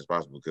as much as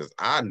possible, because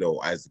I know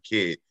as a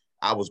kid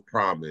I was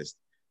promised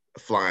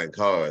flying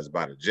cars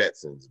by the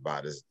Jetsons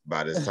by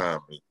this time,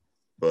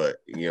 but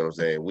you know what I'm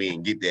saying, we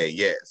didn't get there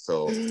yet.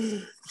 So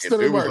if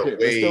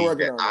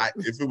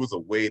it was a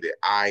way that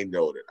I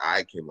know that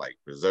I can like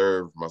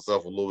preserve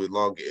myself a little bit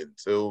longer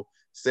until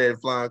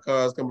said flying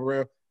cars come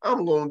around,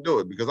 I'm gonna do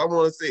it, because I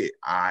want to see it.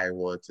 I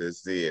want to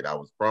see it. I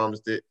was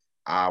promised it.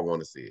 I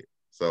want to see it.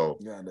 So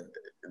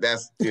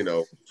that's,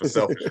 for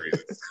selfish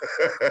reasons.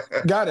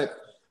 Got it.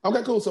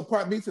 Okay, cool. So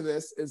part B to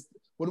this is,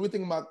 what do we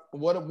think about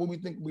what we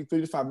think we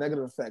 3 to 5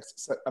 negative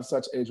effects of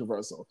such age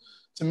reversal?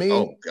 To me,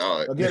 oh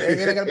God,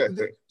 again,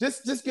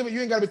 just give it.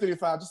 You ain't gotta be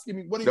 35. Just give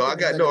me. What do you? I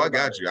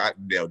got you.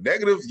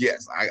 Negative,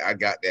 yes, I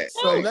got that.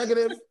 So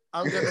negative.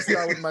 I'm gonna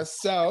start with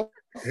myself,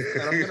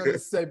 and I'm gonna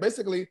just say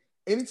basically,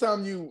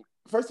 anytime you,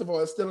 first of all,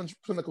 it's still in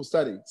clinical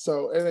study,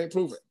 so it ain't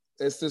proven.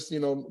 It's just,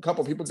 a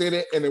couple people did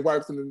it and it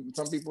worked, and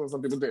some people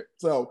did.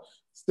 So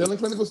still in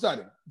clinical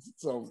study.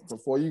 So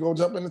before you go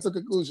jump into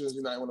conclusions,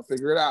 you want to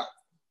figure it out.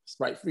 It's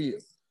right for you.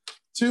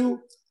 2,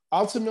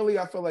 ultimately,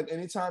 I feel like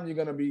anytime you're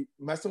going to be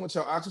messing with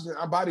your oxygen,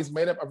 our body's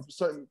made up of a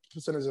certain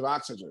percentage of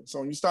oxygen. So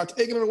when you start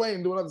taking it away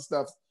and doing other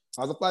stuff,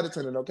 I was a flight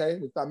attendant, okay?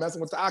 We start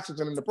messing with the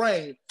oxygen in the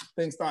brain,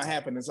 things start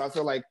happening. So I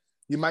feel like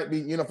you might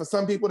be, for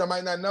some people that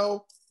might not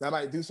know, that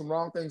might do some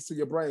wrong things to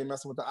your brain,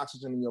 messing with the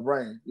oxygen in your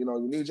brain. You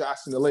need your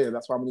oxygen to live.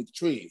 That's why we need the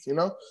trees,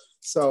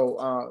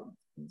 So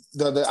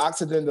the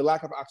oxygen, the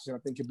lack of oxygen, I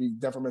think could be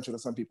detrimental to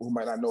some people who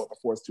might not know it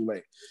before it's too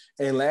late.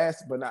 And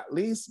last but not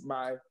least,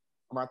 my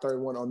third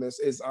one on this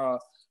is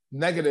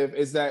negative,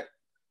 is that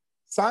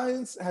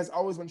science has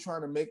always been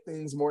trying to make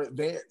things more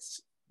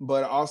advanced,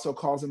 but also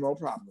causing more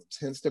problems,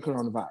 hence the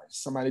coronavirus.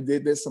 Somebody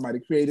did this, somebody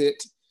created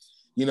it.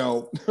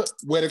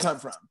 Where'd it come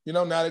from?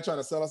 Now they're trying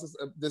to sell us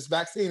this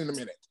vaccine in a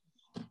minute.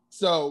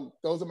 So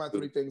those are my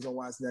 3 things on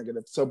why it's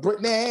negative. So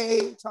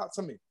Brittany, talk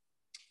to me.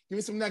 Give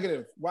me some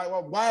negative. Why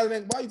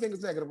you think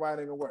it's negative? Why it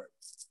ain't gonna work?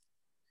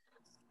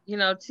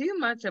 Too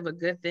much of a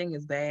good thing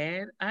is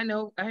bad. I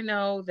know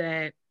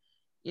that,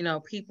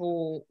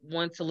 people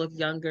want to look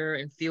younger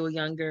and feel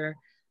younger,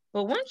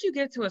 but once you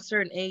get to a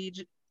certain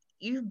age,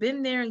 you've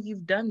been there and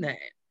you've done that.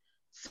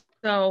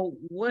 So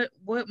what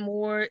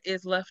more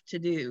is left to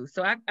do?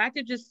 So I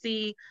could just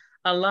see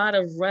a lot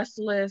of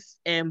restless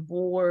and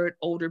bored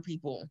older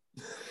people.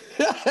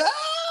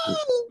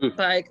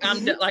 Like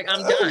I'm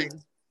done.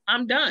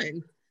 I'm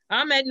done.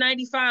 I'm at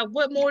 95.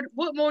 What more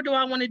do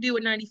I want to do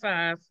at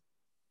 95?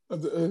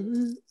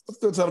 I'm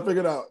still trying to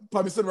figure it out.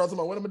 Probably sitting around talking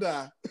about when I'm gonna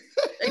die.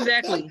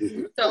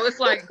 Exactly. So it's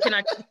like, can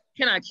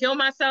I kill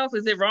myself?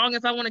 Is it wrong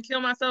if I want to kill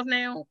myself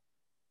now?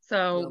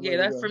 So yeah,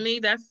 that's for me.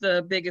 That's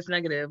the biggest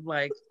negative.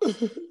 Like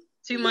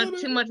too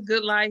much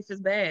good life is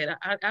bad.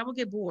 I would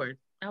get bored.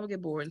 I would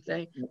get bored and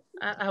say,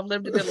 I've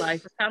lived a good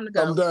life. It's time to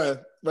go. I'm done.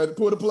 Ready?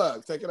 Pull the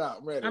plug. Take it out.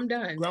 I'm ready. I'm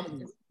done.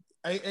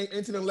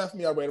 Ain't to the left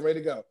me already.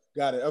 Ready to go.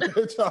 Got it.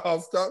 Okay,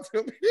 Charles, talk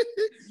to me.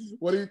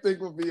 What do you think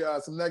would be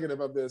some negative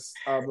of this?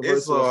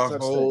 It's a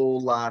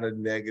whole lot of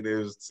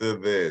negatives to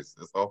this.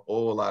 It's a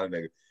whole lot of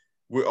negatives.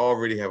 We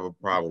already have a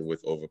problem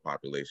with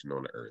overpopulation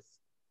on the earth.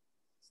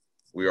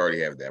 We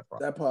already have that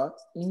problem. That part.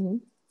 Mm-hmm.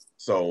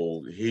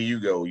 So here you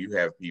go. You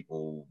have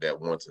people that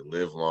want to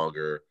live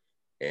longer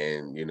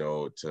and,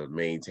 to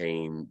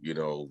maintain,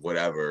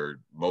 whatever.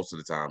 Most of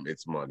the time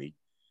it's money.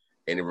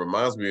 And it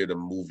reminds me of the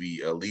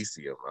movie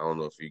Elysium. I don't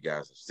know if you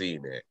guys have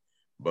seen that,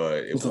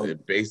 but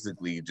it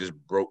basically just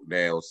broke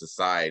down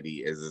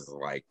society as is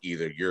like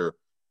either you're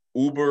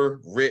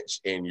uber rich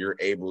and you're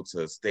able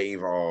to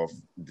stave off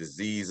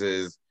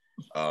diseases,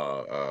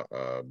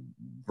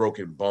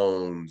 broken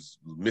bones,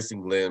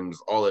 missing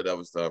limbs, all that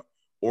other stuff,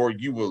 or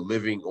you were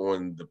living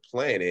on the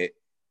planet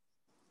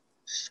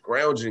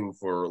scrounging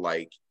for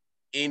like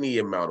any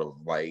amount of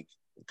like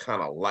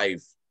kind of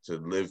life to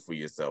live for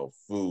yourself,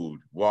 food,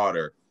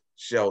 water,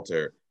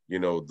 shelter,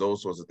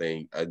 those sorts of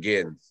things.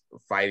 Again,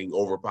 fighting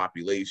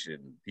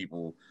overpopulation.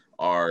 People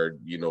are,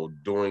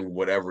 doing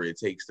whatever it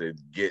takes to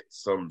get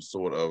some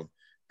sort of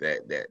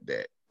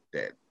that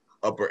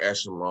upper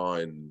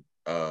echelon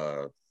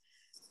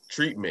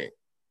treatment.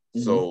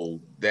 Mm-hmm.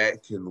 So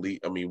that can lead.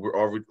 I mean, we're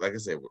already, like I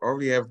said, we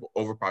already have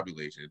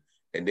overpopulation,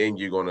 and then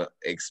you're gonna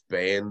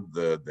expand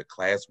the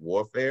class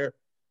warfare,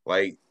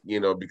 like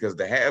because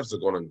the haves are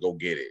gonna go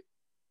get it.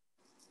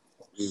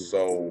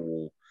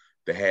 So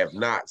the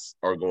have-nots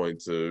are going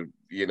to,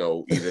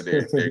 either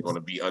they're going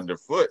to be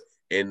underfoot,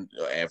 and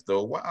after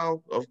a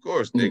while, of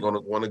course, they're going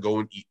to want to go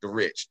and eat the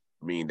rich.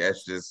 I mean,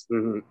 that's just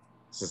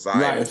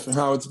society. Life,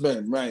 how it's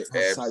been, right?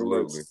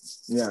 Absolutely.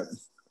 Yeah.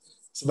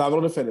 Survival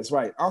of the fittest,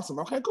 right? Awesome.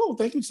 Okay, cool.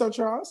 Thank you, Sir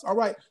Charles. All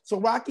right. So,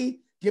 Rocky,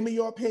 give me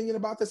your opinion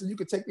about this, and you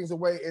can take things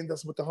away and end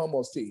us with the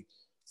homos tea.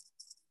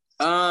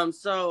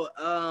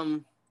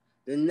 The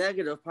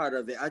negative part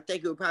of it, I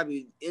think it would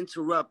probably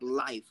interrupt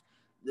life.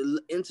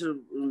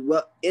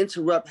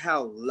 Interrupt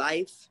how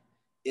life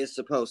is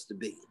supposed to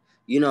be.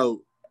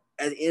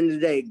 At the end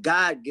of the day,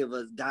 God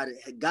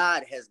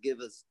has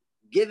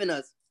given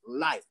us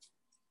life,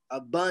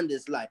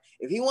 abundance life.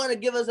 If He want to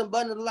give us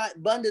abundance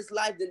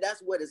life, then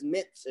that's what it's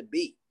meant to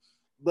be.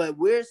 But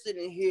we're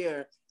sitting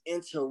here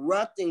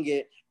interrupting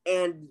it,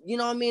 and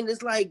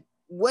it's like,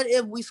 what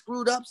if we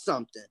screwed up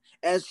something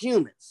as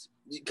humans?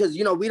 Because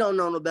we don't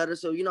know no better.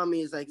 So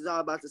it's like it's all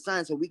about the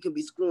science. So we could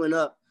be screwing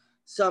up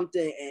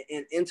something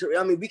and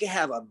we can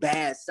have a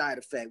bad side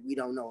effect we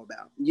don't know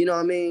about.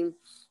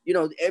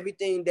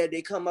 Everything that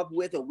they come up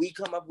with or we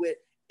come up with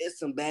is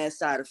some bad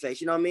side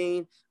effects.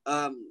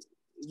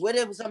 What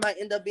if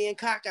somebody end up being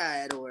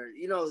cockeyed or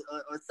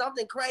or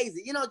something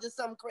crazy, just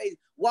something crazy,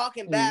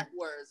 walking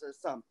backwards or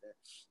something,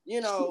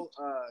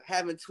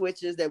 having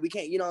twitches that we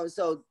can't,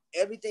 so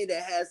everything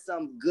that has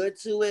some good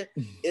to it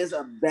is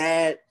a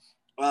bad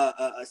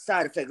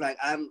side effect. Like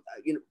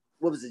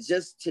what was it?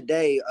 Just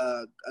today,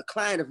 a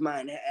client of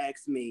mine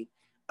asked me,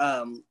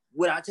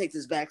 would I take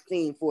this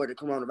vaccine for the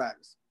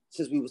coronavirus?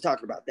 Since we was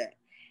talking about that.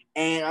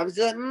 And I was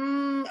like,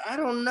 I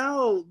don't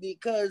know,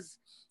 because,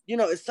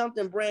 it's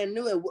something brand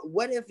new. And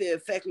what if it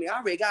affects me? I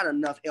already got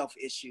enough health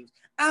issues.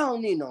 I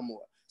don't need no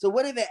more. So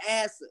what if it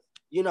adds,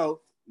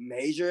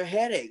 major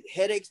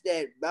headaches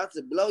that about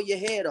to blow your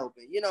head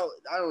open?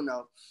 I don't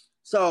know.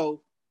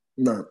 So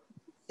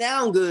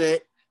sound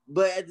good.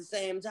 But at the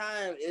same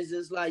time, it's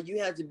just like you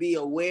have to be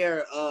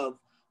aware of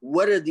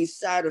what are these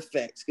side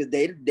effects, because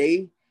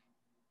they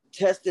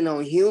testing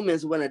on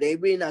humans when they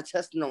really not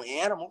testing on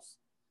animals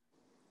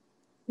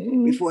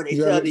before they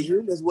tell the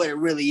humans what it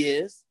really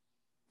is.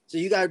 So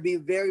you got to be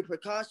very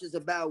precautious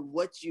about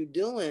what you're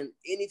doing.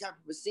 Any type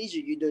of procedure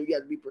you do, you got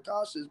to be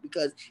precautious,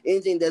 because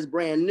anything that's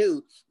brand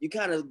new, you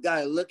kind of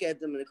got to look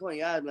at them in the corner of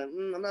your eye, like,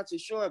 I'm not too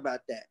sure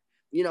about that.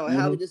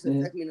 How would this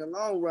affect me in the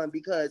long run?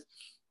 Because,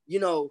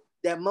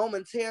 that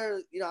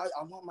momentary,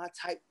 I want my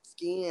type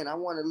skin. I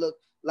want to look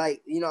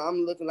like,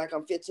 I'm looking like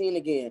I'm 15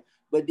 again.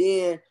 But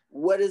then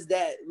what is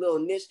that little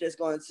niche that's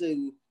going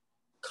to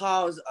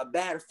cause a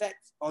bad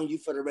effect on you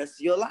for the rest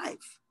of your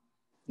life?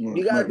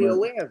 You got to be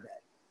aware of that.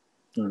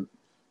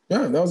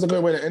 Yeah, that was a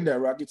good way to end that,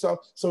 Rocky.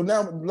 So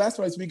now, last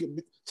place we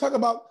could talk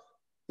about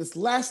this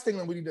last thing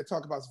that we need to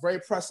talk about. It's very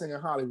pressing in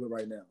Hollywood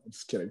right now. I'm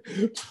just kidding.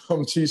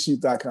 From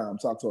cheatsheet.com.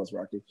 Talk to us,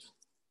 Rocky.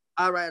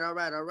 All right.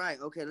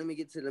 Okay, let me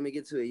get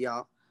to it,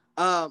 y'all.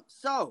 Let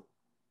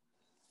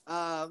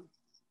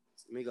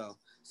me go.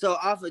 So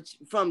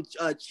from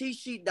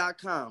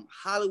cheatsheet.com,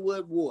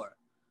 Hollywood War.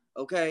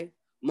 Okay,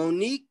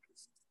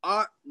 Monique's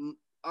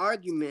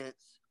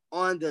arguments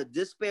on the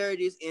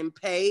disparities in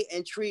pay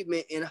and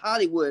treatment in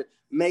Hollywood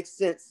makes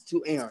sense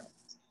to Aaron.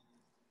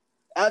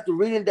 After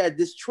reading that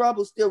this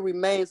trouble still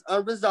remains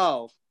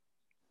unresolved,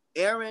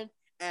 Aaron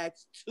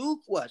asks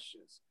 2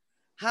 questions.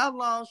 How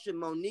long should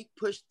Monique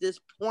push this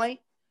point,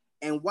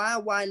 and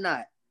why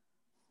not?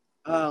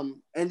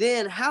 And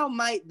then how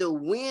might the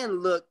win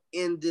look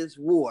in this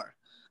war?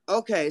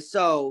 Okay,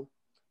 so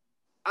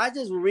I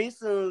just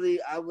recently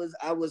I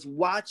was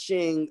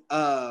watching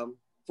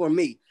for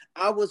me.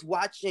 I was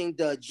watching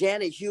the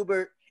Janet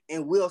Hubert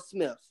and Will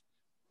Smith.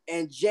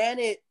 And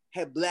Janet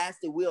had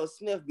blasted Will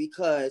Smith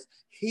because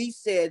he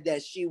said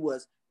that she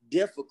was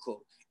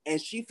difficult. And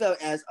she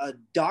felt as a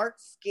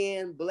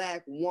dark-skinned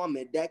Black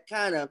woman that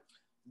kind of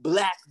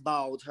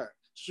blackballed her.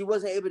 She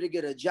wasn't able to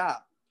get a job.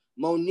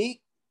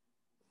 Monique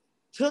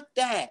took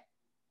that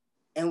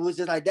and was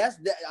just like,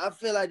 I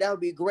feel like that would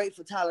be great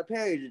for Tyler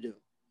Perry to do.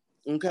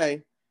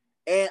 Okay.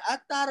 And I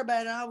thought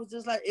about it, and I was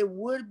just like, it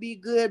would be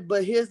good,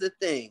 but here's the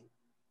thing.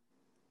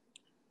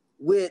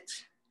 With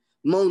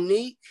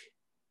Monique,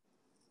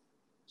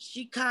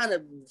 she kind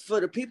of, for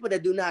the people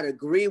that do not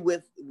agree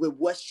with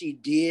what she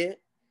did,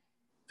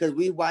 because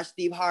we watched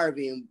Steve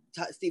Harvey, and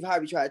Steve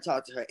Harvey tried to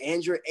talk to her.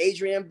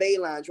 Adrienne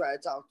Bailon tried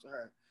to talk to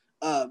her,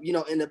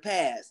 in the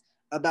past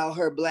about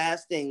her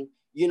blasting,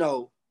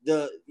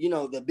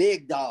 the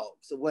big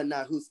dogs or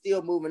whatnot, who's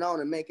still moving on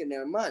and making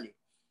their money.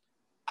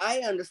 I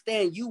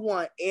understand you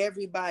want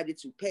everybody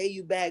to pay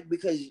you back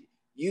because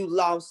you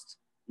lost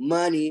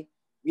money,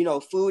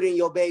 food in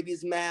your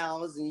baby's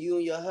mouths and you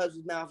and your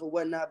husband's mouth or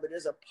whatnot. But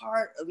there's a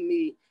part of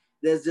me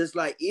that's just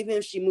like, even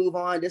if she move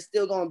on, there's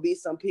still gonna be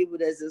some people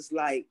that's just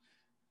like,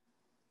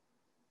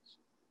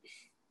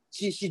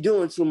 she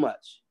doing too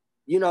much,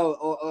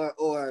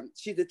 or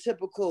she's a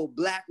typical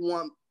Black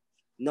woman.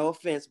 No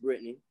offense,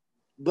 Brittany.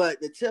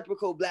 But the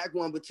typical Black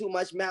woman with too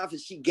much mouth,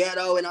 and she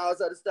ghetto and all this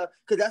other stuff,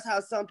 because that's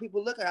how some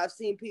people look at her. I've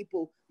seen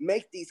people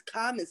make these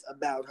comments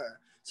about her.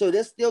 So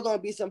there's still going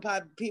to be some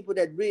people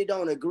that really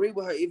don't agree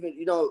with her, even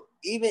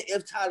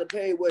if Tyler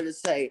Perry were to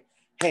say,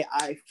 hey,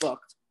 I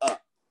fucked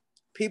up.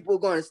 People are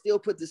going to still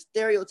put the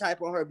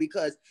stereotype on her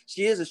because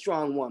she is a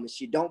strong woman.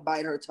 She don't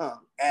bite her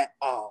tongue at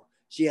all.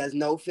 She has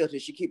no filter.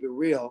 She keep it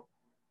real.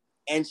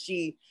 And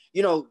she,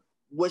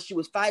 what she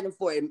was fighting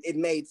for, it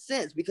made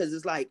sense, because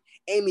it's like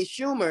Amy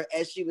Schumer,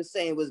 as she was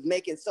saying, was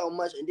making so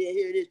much, and then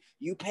here it is,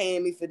 you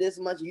paying me for this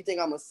much, and you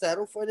think I'm gonna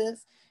settle for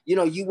this?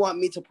 You want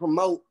me to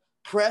promote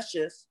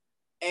Precious,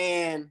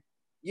 and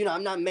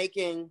I'm not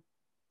making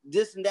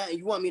this and that, and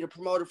you want me to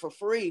promote it for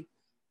free.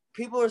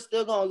 People are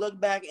still gonna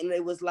look back, and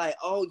it was like,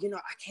 oh,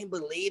 I can't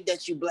believe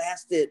that you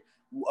blasted,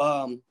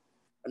 not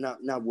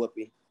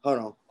Whoopi, hold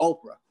on,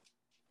 Oprah.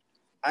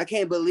 I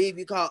can't believe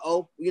you called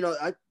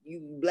Oprah,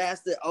 you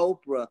blasted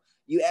Oprah.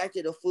 You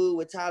acted a fool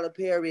with Tyler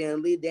Perry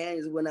and Lee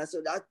Daniels and whatnot.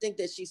 So I think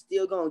that she's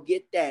still going to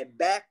get that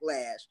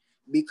backlash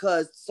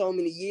because so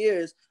many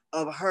years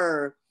of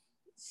her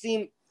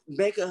she's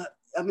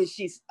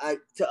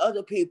to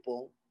other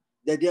people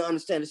that didn't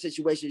understand the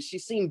situation, she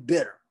seemed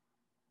bitter.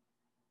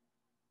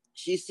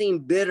 She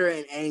seemed bitter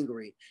and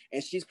angry.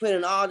 And she's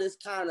putting all this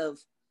kind of,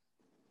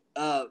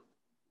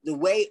 the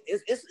way,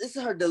 it's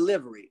her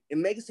delivery. It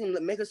make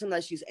her seem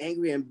like she's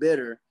angry and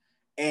bitter.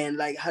 And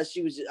like how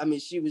she was,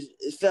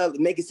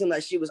 make it seem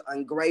like she was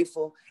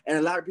ungrateful. And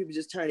a lot of people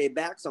just turn their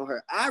backs on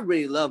her. I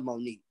really love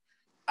Monique.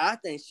 I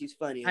think she's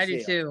funny as hell. I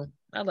do too.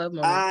 I love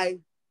Monique. I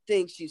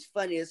think she's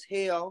funny as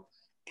hell.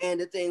 And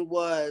the thing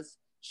was,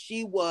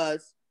 she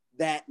was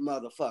that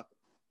motherfucker.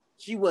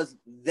 She was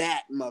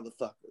that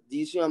motherfucker. Do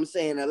you see what I'm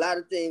saying? A lot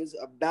of things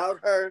about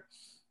her,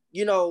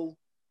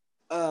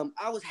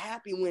 I was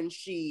happy when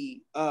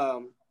she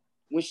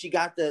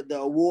got the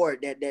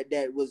award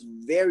that was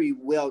very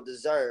well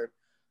deserved.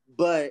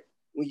 But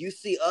when you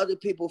see other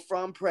people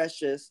from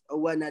Precious or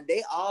whatnot,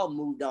 they all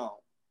moved on,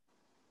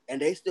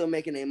 and they still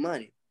making their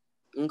money.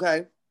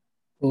 Okay.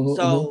 Mm-hmm,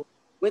 so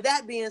with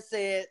that being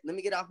said, let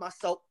me get off my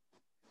soap.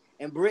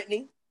 And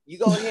Brittany, you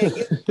go ahead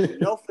and get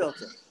no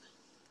filter.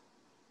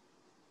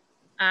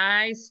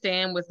 I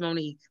stand with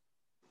Monique.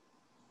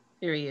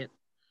 Period.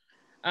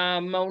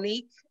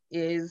 Monique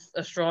is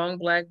a strong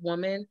Black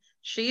woman.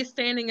 She's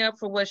standing up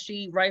for what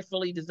she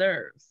rightfully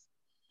deserves.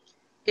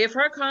 If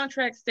her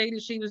contract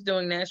stated she was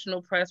doing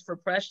national press for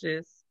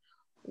Precious,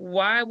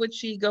 why would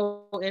she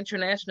go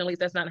internationally if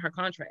that's not in her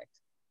contract?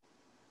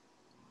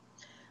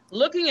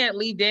 Looking at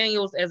Lee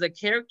Daniels as a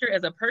character,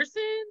 as a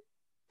person,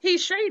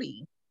 he's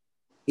shady.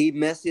 He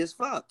messy as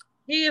fuck.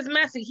 He is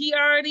messy. He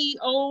already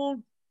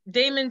owed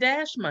Damon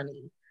Dash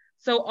money.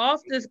 So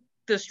off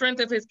the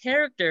strength of his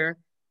character,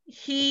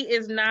 he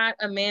is not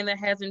a man that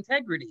has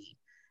integrity.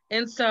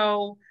 And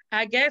so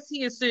I guess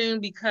he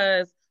assumed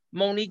because,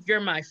 Monique, you're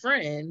my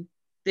friend,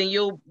 then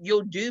you'll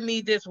do me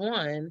this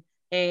one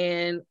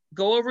and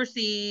go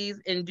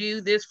overseas and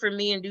do this for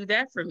me and do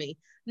that for me.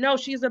 No,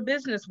 she's a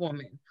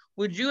businesswoman.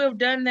 Would you have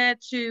done that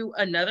to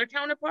another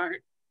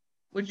counterpart?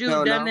 Would you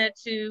have done that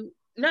to...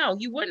 No,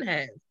 you wouldn't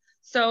have.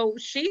 So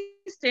she's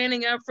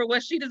standing up for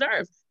what she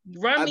deserves.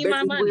 Run me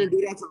my money. I bet you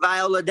wouldn't do that to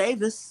Viola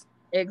Davis.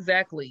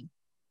 Exactly.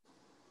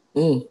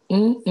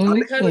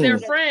 Because they're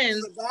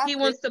friends, he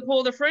wants to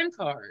pull the friend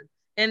card,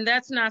 and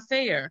that's not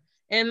fair.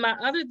 And my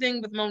other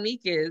thing with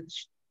Monique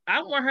is,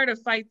 I want her to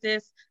fight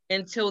this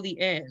until the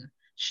end.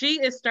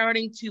 She is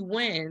starting to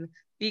win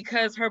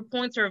because her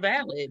points are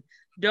valid.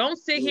 Don't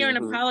sit here and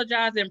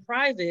apologize in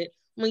private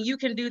when you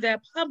can do that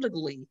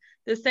publicly.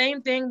 The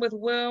same thing with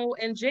Will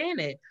and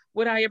Janet.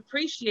 What I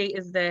appreciate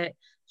is that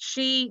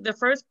the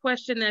first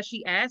question that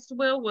she asked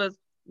Will was,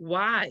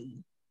 why?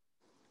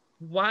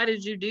 Why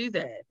did you do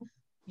that?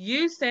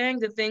 You saying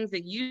the things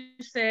that you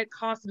said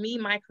cost me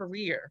my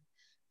career.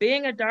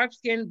 Being a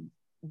dark-skinned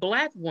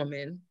Black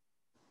woman,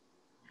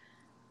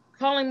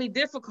 calling me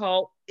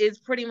difficult is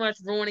pretty much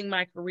ruining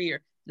my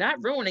career.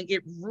 Not ruining,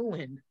 it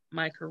ruined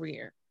my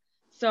career.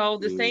 So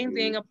the same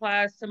thing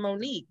applies to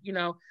Monique. You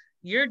know,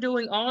 you're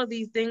doing all of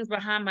these things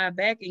behind my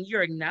back and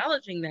you're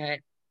acknowledging that,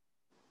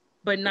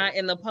 but not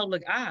in the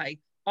public eye.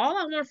 All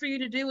I want for you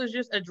to do is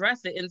just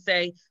address it and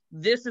say,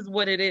 this is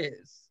what it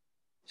is.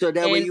 So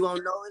that way you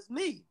won't know it's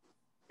me.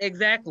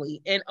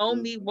 Exactly. And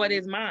own me what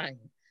is mine.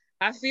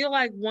 I feel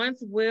like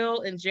once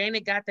Will and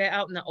Janet got that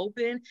out in the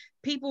open,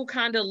 people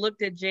kind of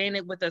looked at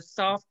Janet with a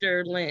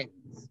softer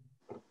lens.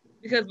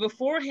 Because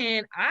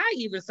beforehand, I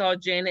even saw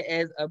Janet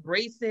as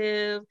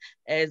abrasive,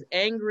 as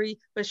angry,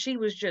 but she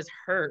was just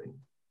hurt.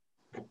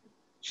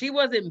 She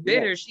wasn't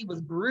bitter, she was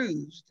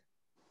bruised.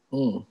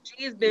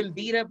 She has been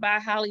beat up by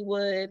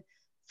Hollywood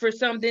for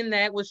something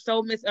that was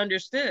so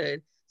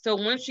misunderstood. So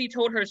once she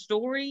told her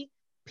story,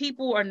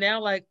 people are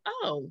now like,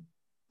 oh,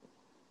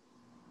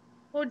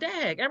 well,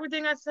 dag,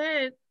 everything I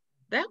said,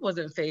 that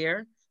wasn't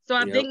fair. So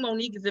I think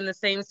Monique is in the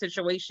same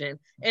situation.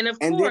 And of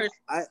course,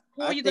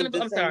 who are you going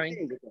to... I'm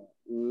sorry.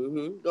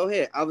 Go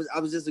ahead. I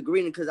was just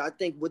agreeing because I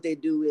think what they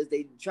do is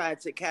they try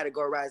to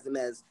categorize them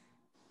as,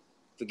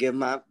 forgive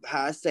how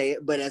I say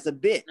it, but as a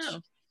bitch.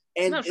 No.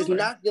 And it's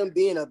not them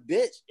being a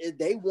bitch.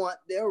 They want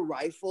their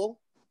rightful.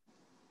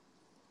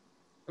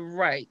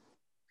 Right.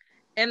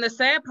 And the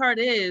sad part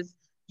is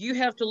you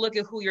have to look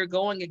at who you're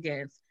going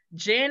against.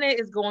 Janet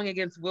is going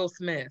against Will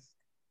Smith.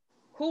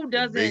 Who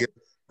doesn't?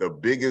 The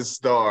biggest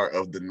star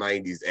of the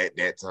 90s at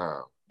that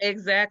time.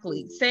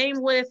 Exactly. Same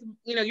with,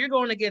 you're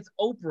going against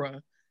Oprah.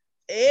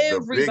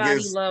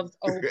 Everybody loves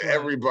Oprah.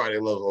 Everybody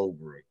loves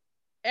Oprah.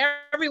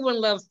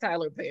 Everyone loves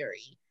Tyler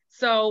Perry.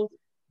 So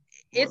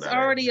it's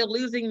already a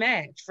losing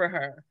match for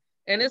her.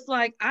 And it's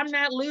like, I'm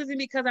not losing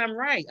because I'm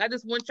right. I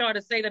just want y'all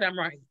to say that I'm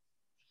right.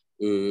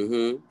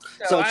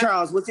 So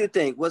Charles, what do you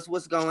think?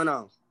 What's going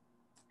on?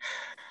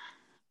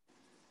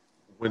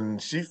 When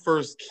she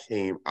first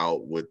came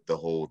out with the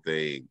whole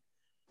thing,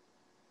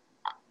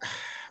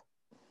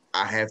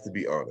 I have to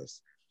be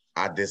honest,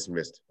 I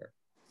dismissed her.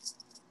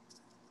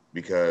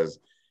 Because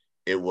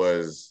it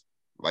was,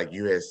 like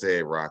you had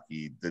said,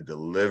 Rocky, the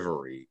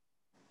delivery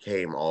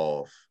came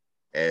off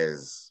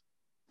as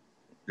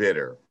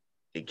bitter.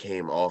 It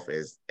came off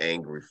as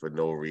angry for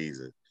no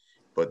reason.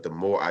 But the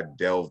more I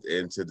delved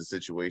into the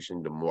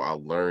situation, the more I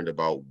learned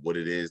about what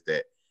it is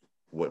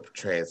what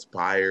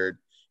transpired,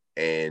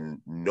 and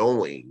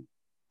knowing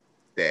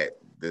that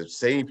the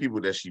same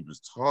people that she was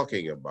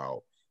talking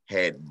about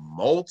had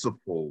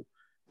multiple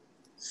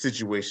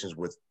situations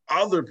with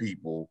other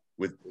people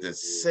with the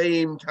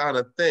same kind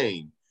of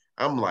thing,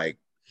 I'm like,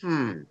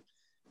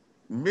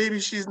 maybe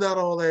she's not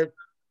all that,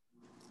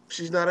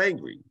 she's not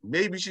angry.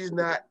 Maybe she's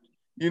not,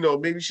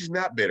 maybe she's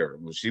not bitter.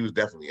 Well, she was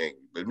definitely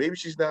angry, but maybe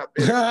she's not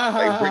bitter.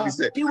 Like Brittany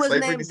said. She was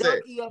named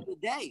Donkey of the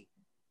Day.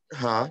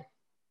 Huh?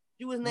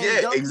 She was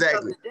named Donkey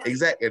exactly. of the Day.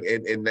 Exactly.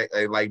 And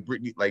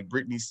like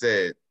Brittany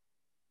said,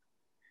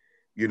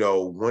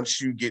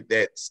 once you get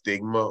that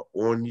stigma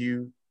on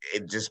you,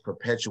 it just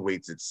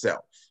perpetuates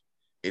itself.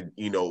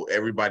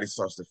 Everybody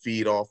starts to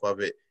feed off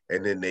of it,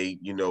 and then they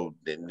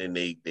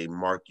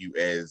mark you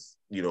as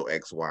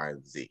X, Y,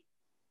 and Z.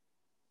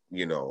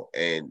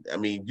 And I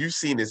mean, you've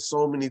seen it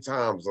so many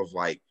times of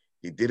like,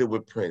 they did it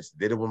with Prince,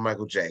 did it with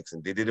Michael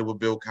Jackson, they did it with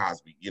Bill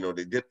Cosby,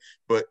 they did,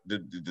 but the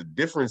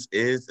difference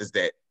is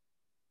that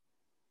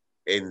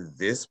in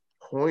this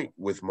point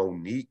with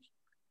Monique,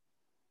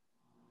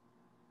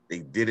 they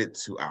did it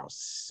to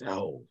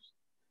ourselves,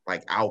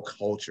 like our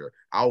culture,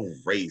 our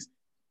race,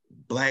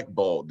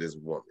 blackballed this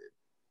woman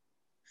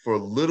for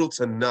little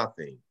to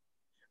nothing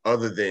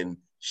other than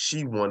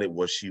she wanted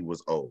what she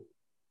was owed.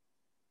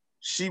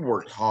 She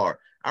worked hard.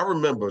 I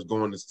remember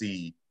going to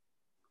see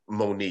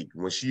Monique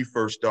when she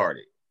first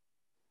started.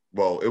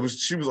 Well,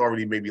 she was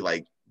already maybe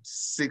like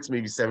 6,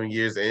 maybe 7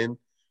 years in,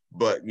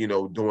 but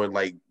doing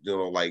being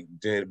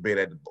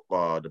at the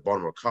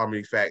Baltimore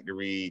Comedy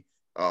Factory,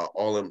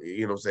 all them,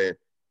 what I'm saying.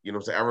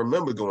 I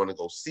remember going to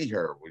go see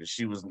her when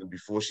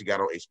before she got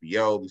on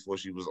HBO, before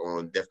she was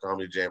on Def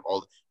Comedy Jam,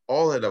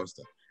 all that other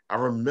stuff. I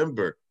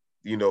remember,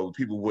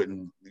 people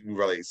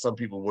some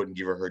people wouldn't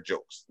give her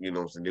jokes,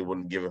 they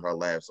wouldn't give her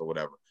laughs or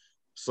whatever.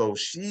 So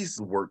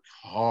she's worked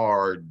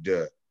hard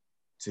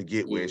to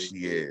get where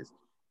she is.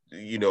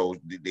 They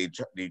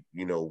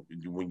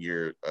when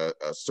you're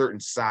a certain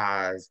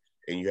size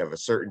and you have a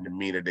certain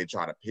demeanor, they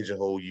try to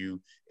pigeonhole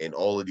you in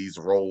all of these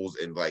roles,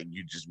 and like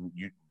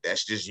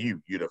that's just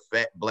you. You're the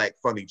fat black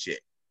funny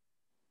chick.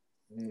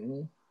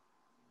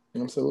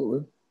 Mm-hmm.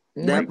 Absolutely.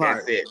 That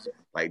part. That's it.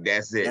 Like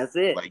that's it. That's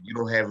it. Like you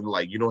don't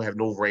have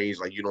no range.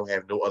 Like you don't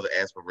have no other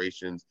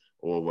aspirations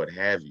or what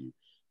have you.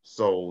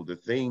 So the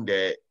thing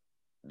that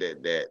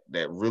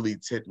really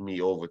tipped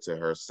me over to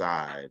her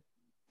side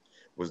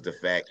was the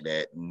fact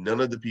that none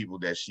of the people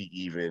that she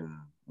even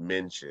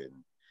mentioned,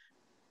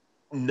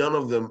 none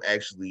of them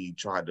actually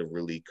tried to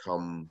really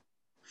come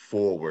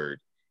forward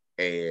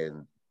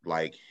and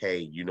like, hey,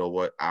 you know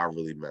what? I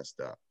really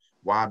messed up.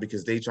 Why?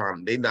 Because they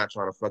not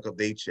trying to fuck up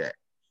their check.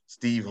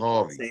 Steve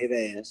Harvey.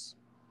 Save ass.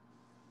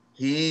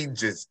 He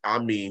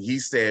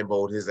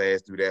sandbowed his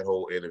ass through that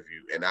whole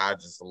interview, and I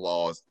just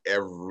lost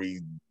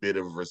every bit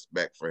of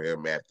respect for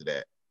him after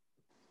that.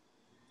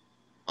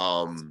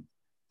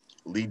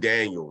 Lee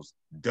Daniels,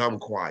 dumb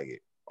quiet.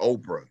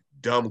 Oprah,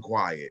 dumb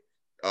quiet.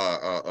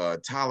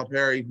 Tyler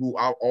Perry, who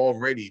I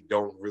already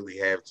don't really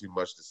have too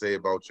much to say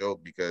about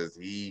because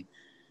he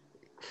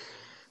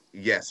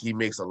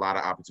makes a lot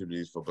of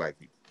opportunities for Black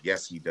people.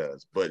 Yes, he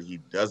does, but he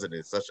does it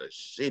in such a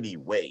shitty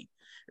way.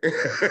 And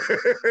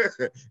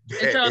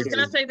Charles, can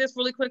I say this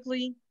really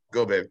quickly?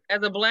 Go, baby.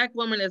 As a Black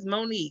woman, as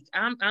Monique,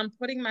 I'm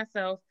putting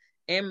myself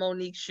in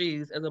Monique's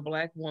shoes as a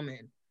Black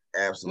woman.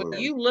 Absolutely.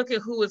 When you look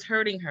at who is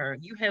hurting her,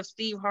 you have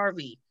Steve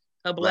Harvey,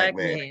 a Black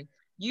man.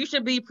 You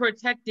should be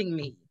protecting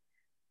me.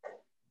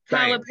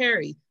 Tyler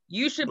Perry,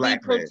 you should be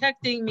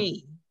protecting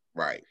me.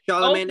 Right.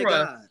 Charlamagne the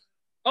God.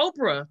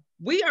 Oprah,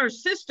 we are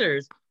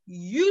sisters.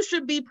 You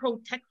should be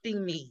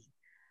protecting me.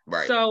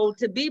 Right. So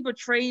to be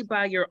betrayed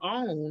by your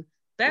own,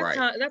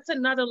 that's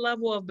another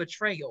level of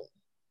betrayal.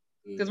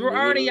 Because we're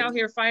already out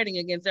here fighting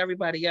against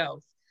everybody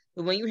else.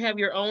 But when you have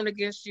your own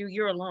against you,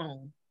 you're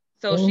alone.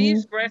 So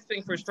she's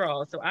grasping for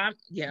straws. So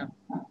yeah.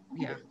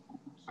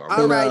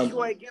 All right,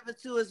 Troy, give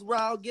it to us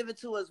raw. Give it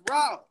to us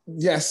raw.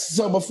 Yes.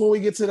 So before we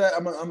get to that,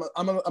 I'm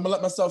gonna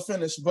let myself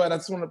finish, but I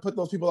just want to put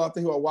those people out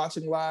there who are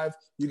watching live.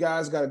 You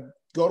guys gotta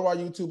go to our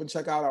YouTube and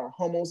check out our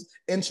Homos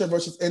Intra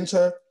versus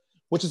Intra,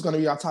 which is gonna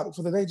be our topic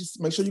for the day.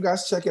 Just make sure you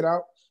guys check it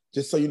out,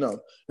 just so you know.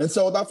 And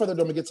so without further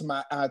ado, I'm gonna get to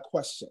my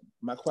question.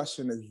 My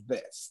question is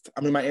this.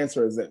 My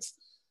answer is this.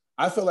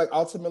 I feel like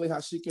ultimately how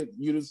she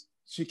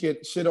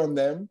could shit on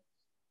them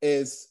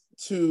is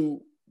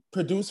to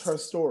produce her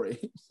story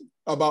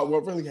about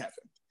what really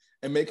happened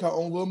and make her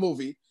own little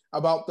movie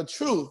about the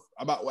truth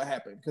about what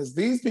happened. Because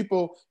these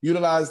people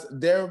utilize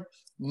their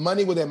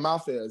money where their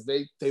mouth is.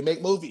 They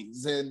make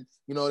movies and,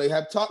 they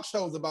have talk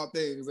shows about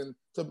things and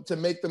to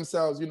make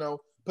themselves,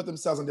 put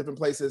themselves in different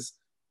places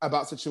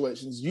about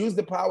situations. Use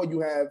the power you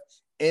have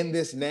in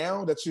this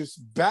now that you're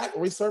back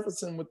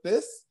resurfacing with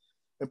this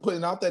and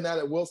putting out there now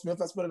that Will Smith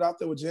has put it out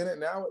there with Janet.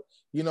 Now,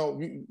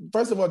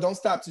 first of all, don't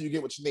stop till you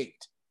get what you need.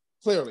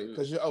 Clearly,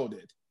 because you're owed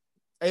it.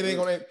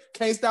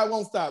 Can't stop,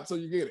 won't stop till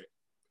you get it.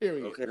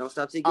 Period. Okay, don't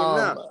stop till you get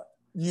enough.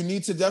 You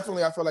need to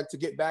definitely, I feel like, to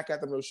get back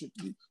at them.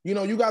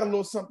 You got a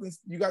little something.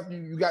 You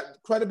got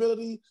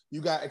credibility.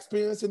 You got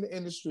experience in the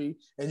industry,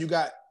 and you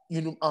got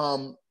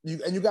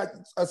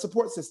a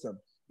support system.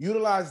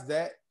 Utilize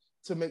that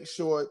to make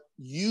sure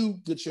you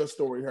get your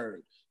story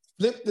heard.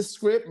 Flip the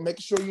script. Make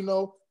sure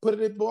put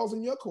it in balls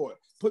in your court.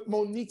 Put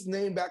Monique's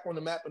name back on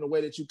the map in a way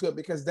that you could,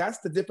 because that's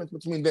the difference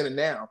between then and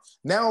now.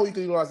 Now we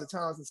can utilize the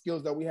talents and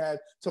skills that we had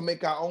to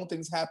make our own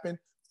things happen,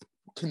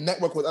 can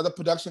network with other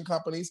production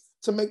companies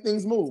to make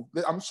things move.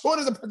 I'm sure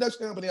there's a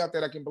production company out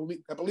there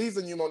that believes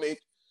in you,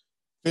 Monique.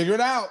 Figure it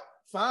out.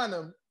 Find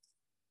them.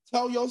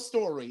 Tell your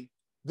story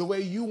the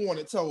way you want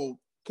it told,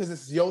 because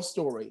it's your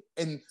story.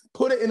 And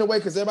put it in a way,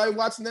 because everybody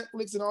watching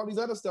Netflix and all these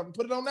other stuff, and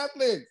put it on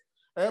Netflix.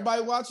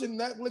 Everybody watching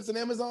Netflix and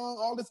Amazon,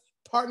 all this,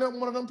 partner up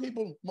with one of them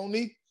people,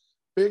 Monique.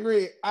 Figure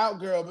it out,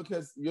 girl,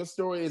 because your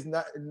story is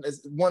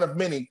one of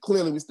many.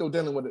 Clearly, we're still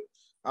dealing with it.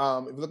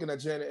 If you're looking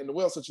at Janet and the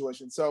Will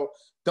situation. So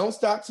don't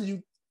stop till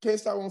you can't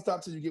stop, won't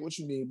stop till you get what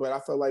you need. But I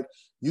feel like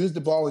use the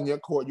ball in your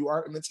court. You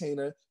are an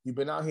entertainer. You've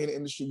been out here in the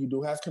industry. You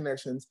do have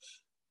connections.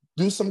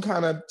 Do some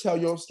kind of tell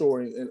your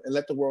story and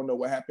let the world know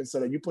what happened so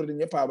that you put it in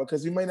your power,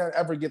 because you may not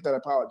ever get that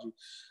apology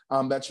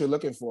that you're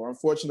looking for.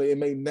 Unfortunately, it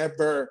may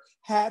never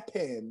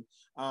happen.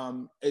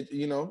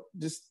 It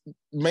just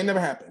may never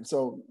happen.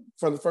 So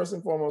for the first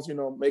and foremost,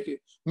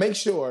 make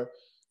sure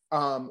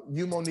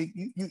you, Monique,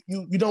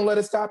 you don't let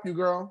it stop you,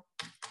 girl.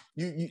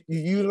 You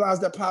utilize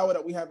that power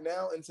that we have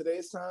now in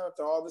today's time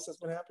after all this has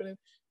been happening,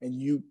 and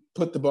you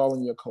put the ball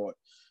in your court.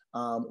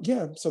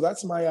 So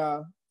that's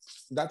my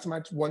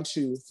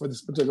 1-2 for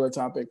this particular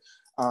topic.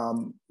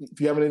 If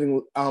you have anything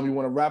you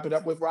want to wrap it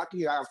up with,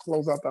 Rocky, I'll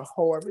close out the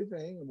whole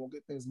everything and we'll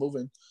get things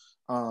moving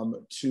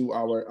to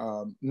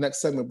our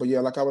next segment. But yeah,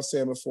 like I was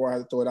saying before, I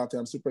had to throw it out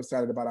there. I'm super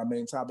excited about our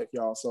main topic,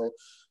 y'all. So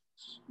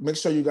make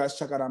sure you guys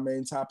check out our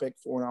main topic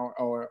for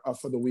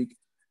the week.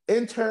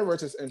 Inter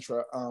versus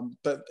intra,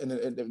 but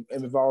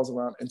it revolves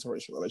around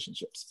interracial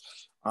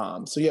relationships.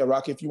 So yeah,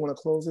 Rocky, if you want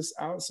to close this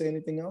out, say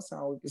anything else,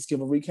 I'll just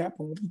give a recap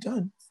and we'll be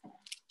done.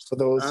 For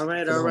those. All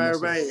right.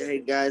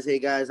 Hey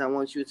guys, I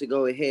want you to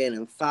go ahead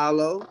and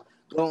follow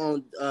Go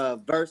on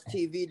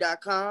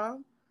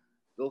versetv.com.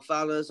 Go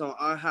follow us on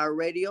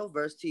iHeartRadio,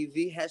 Verse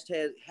TV,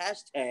 hashtag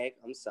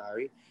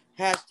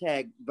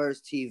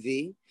Verse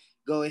TV.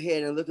 Go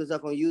ahead and look us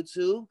up on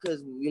YouTube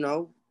because, you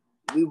know,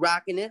 we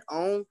rocking it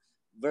on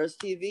Verse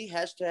TV,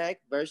 hashtag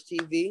Verse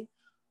TV.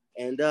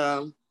 And,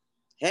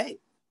 hey,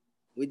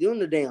 we doing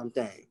the damn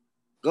thing.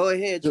 Go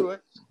ahead, Troy.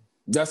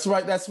 That's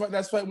right.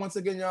 Once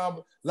again,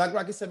 y'all, like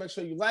Rocky said, make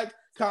sure you like,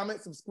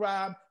 comment,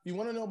 subscribe. If you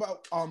want to know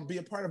about, be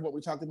a part of what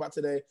we talked about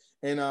today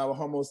in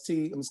Homos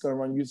Tea, I'm just going to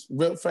run you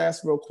real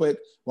fast, real quick.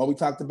 What we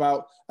talked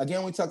about,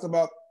 again, we talked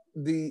about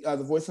the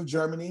Voice of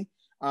Germany,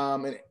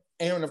 and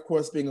Aaron, of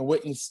course, being a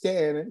Whitney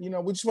stan. And, you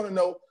know, we just want to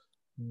know,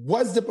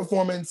 what's the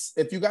performance?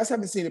 If you guys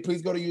haven't seen it,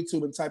 please go to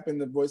YouTube and type in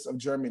the Voice of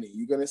Germany.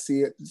 You're going to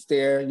see it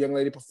there. Young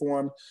lady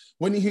performed.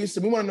 Whitney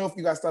Houston, we want to know if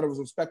you guys thought it was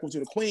respectful to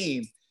the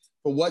Queen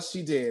for what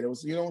she did. It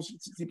was, you know,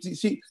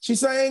 she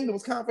sang, it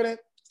was confident,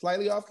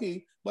 slightly off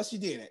key, but she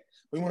did it.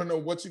 We want to know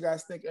what you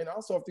guys think. And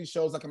also if these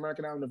shows like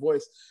American Idol and The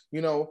Voice,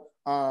 you know,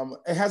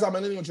 it has our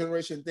millennial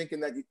generation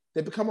thinking that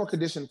they become more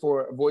conditioned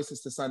for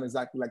voices to sound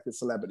exactly like the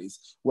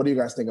celebrities. What do you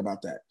guys think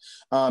about that?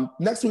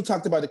 Next, we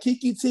talked about the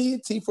Kiki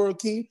T for a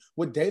key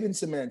with dating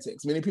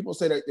semantics. Many people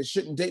say that they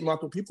shouldn't date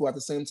multiple people at the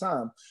same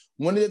time.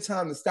 One at a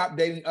time to stop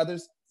dating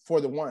others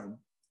for the one.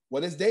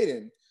 What is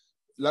dating?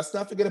 Let's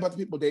not forget about the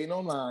people dating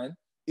online.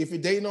 If you're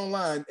dating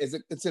online, is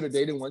it considered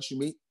dating once you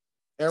meet?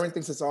 Aaron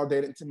thinks it's all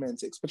dating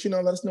semantics. But, you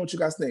know, let us know what you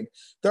guys think.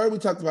 Third, we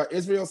talked about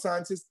Israel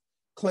scientists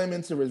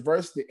claiming to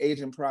reverse the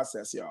aging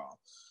process, y'all.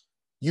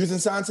 Using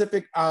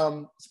scientific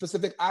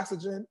specific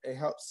oxygen, it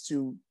helps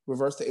to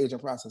reverse the aging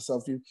process. So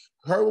if you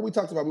heard what we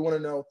talked about, we want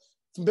to know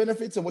some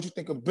benefits and what you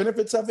think of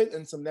benefits of it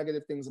and some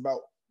negative things about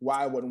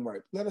why it wouldn't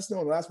work. Let us know.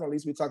 And last but not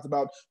least, we talked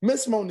about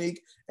Miss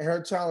Monique and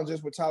her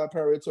challenges with Tyler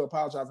Perry to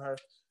apologize to her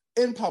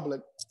in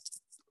public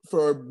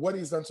for what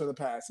he's done to the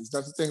past. He's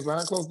done some things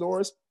behind closed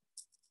doors,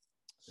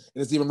 and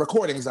there's even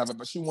recordings of it,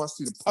 but she wants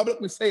you to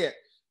publicly say it,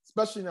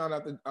 especially now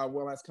that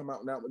Will has come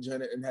out now with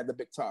Janet and had the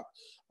big talk.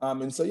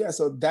 And so, yeah,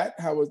 so that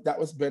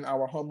was been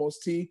our Homos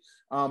Tea.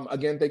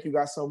 Again, thank you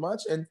guys so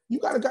much. And you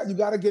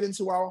gotta get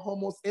into our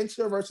Homos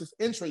Intra versus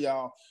Intra,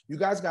 y'all. You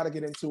guys gotta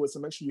get into it. So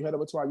make sure you head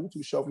over to our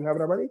YouTube show if you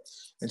haven't already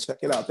and check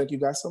it out. Thank you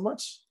guys so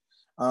much.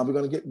 We're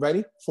gonna get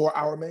ready for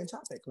our main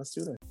topic. Let's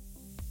do this.